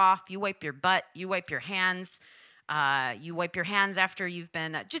makeup off, you wipe your butt, you wipe your hands. You wipe your hands after you've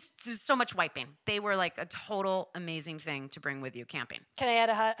been there's so much wiping. They were like a total amazing thing to bring with you camping. Can I add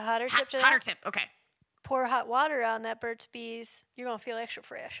a hotter tip to that? Hotter tip, okay. Pour hot water on that Burt's Bees. You're going to feel extra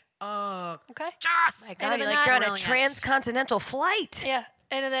fresh. Oh, Okay? Joss! My God, And it's then like you're on a brilliant. transcontinental flight. Yeah.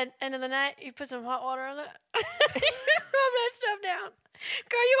 And then end of the night, you put some hot water on it. Rub that stuff down.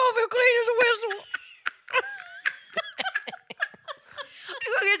 Girl, you're going to feel clean as a whistle.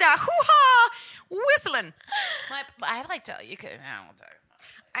 You hear that hoo-ha whistling. I like to. You could. I won't talk.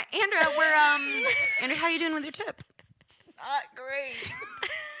 Andrea, Andrea, how you doing with your tip? Not great.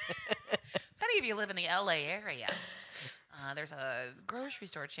 If any of you live in the LA area, there's a grocery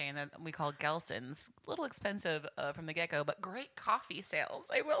store chain that we call Gelson's. A little expensive from the get-go, but great coffee sales,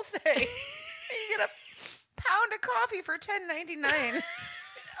 I will say. You get a pound of coffee for $10.99. Elsewhere,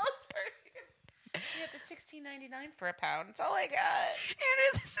 you have to $16.99 for a pound. That's all I got.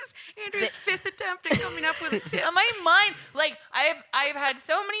 Andrea, this is Andrea's fifth attempt at coming up with a tip. On my mind, like I've had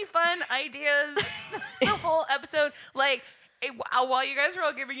so many fun ideas the whole episode. Like while you guys were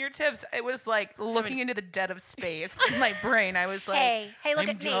all giving your tips, it was like looking into the dead of space in my brain. I was like, Hey, look I'm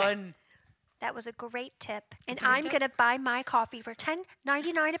at me. done. That was a great tip. And That's what it I'm does. going to buy my coffee for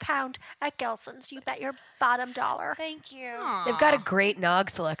 $10.99 a pound at Gelson's. You bet your bottom dollar. Thank you. They've got a great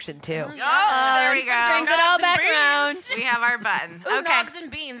nog selection, too. Oh, there we go. Brings it all back around. We have our button. Ooh, Okay. Nogs and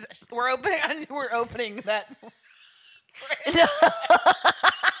beans. We're opening that.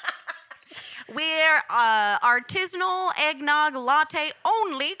 We're artisanal eggnog latte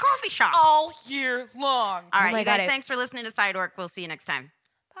only coffee shop. all year long. All right, my you God, guys, thanks for listening to Side Work. We'll see you next time.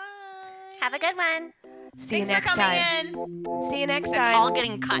 Bye. Have a good one. See you Thanks next for coming time. in. See you next It's time. all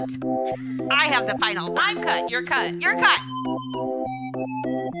getting cut. I have the final word. I'm cut. You're cut. You're cut.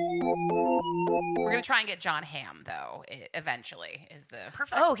 We're gonna try and get John Hamm though. Eventually, is the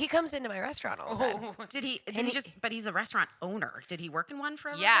Perfect. Oh, he comes into my restaurant all the time. Did he just? But he's a restaurant owner. Did he work in one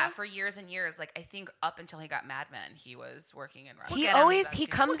forever? Yeah, though? for years and years. Like I think up until he got Mad Men, he was working in restaurants. He get him. always That's he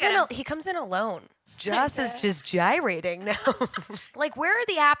too- comes We'll in get he comes in alone. Joss is just gyrating now. Like, where are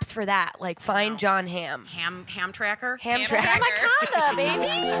the apps for that? Like, find John Hamm. Ham tracker. Ham Ham tracker. tracker.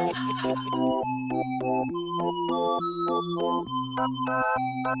 baby.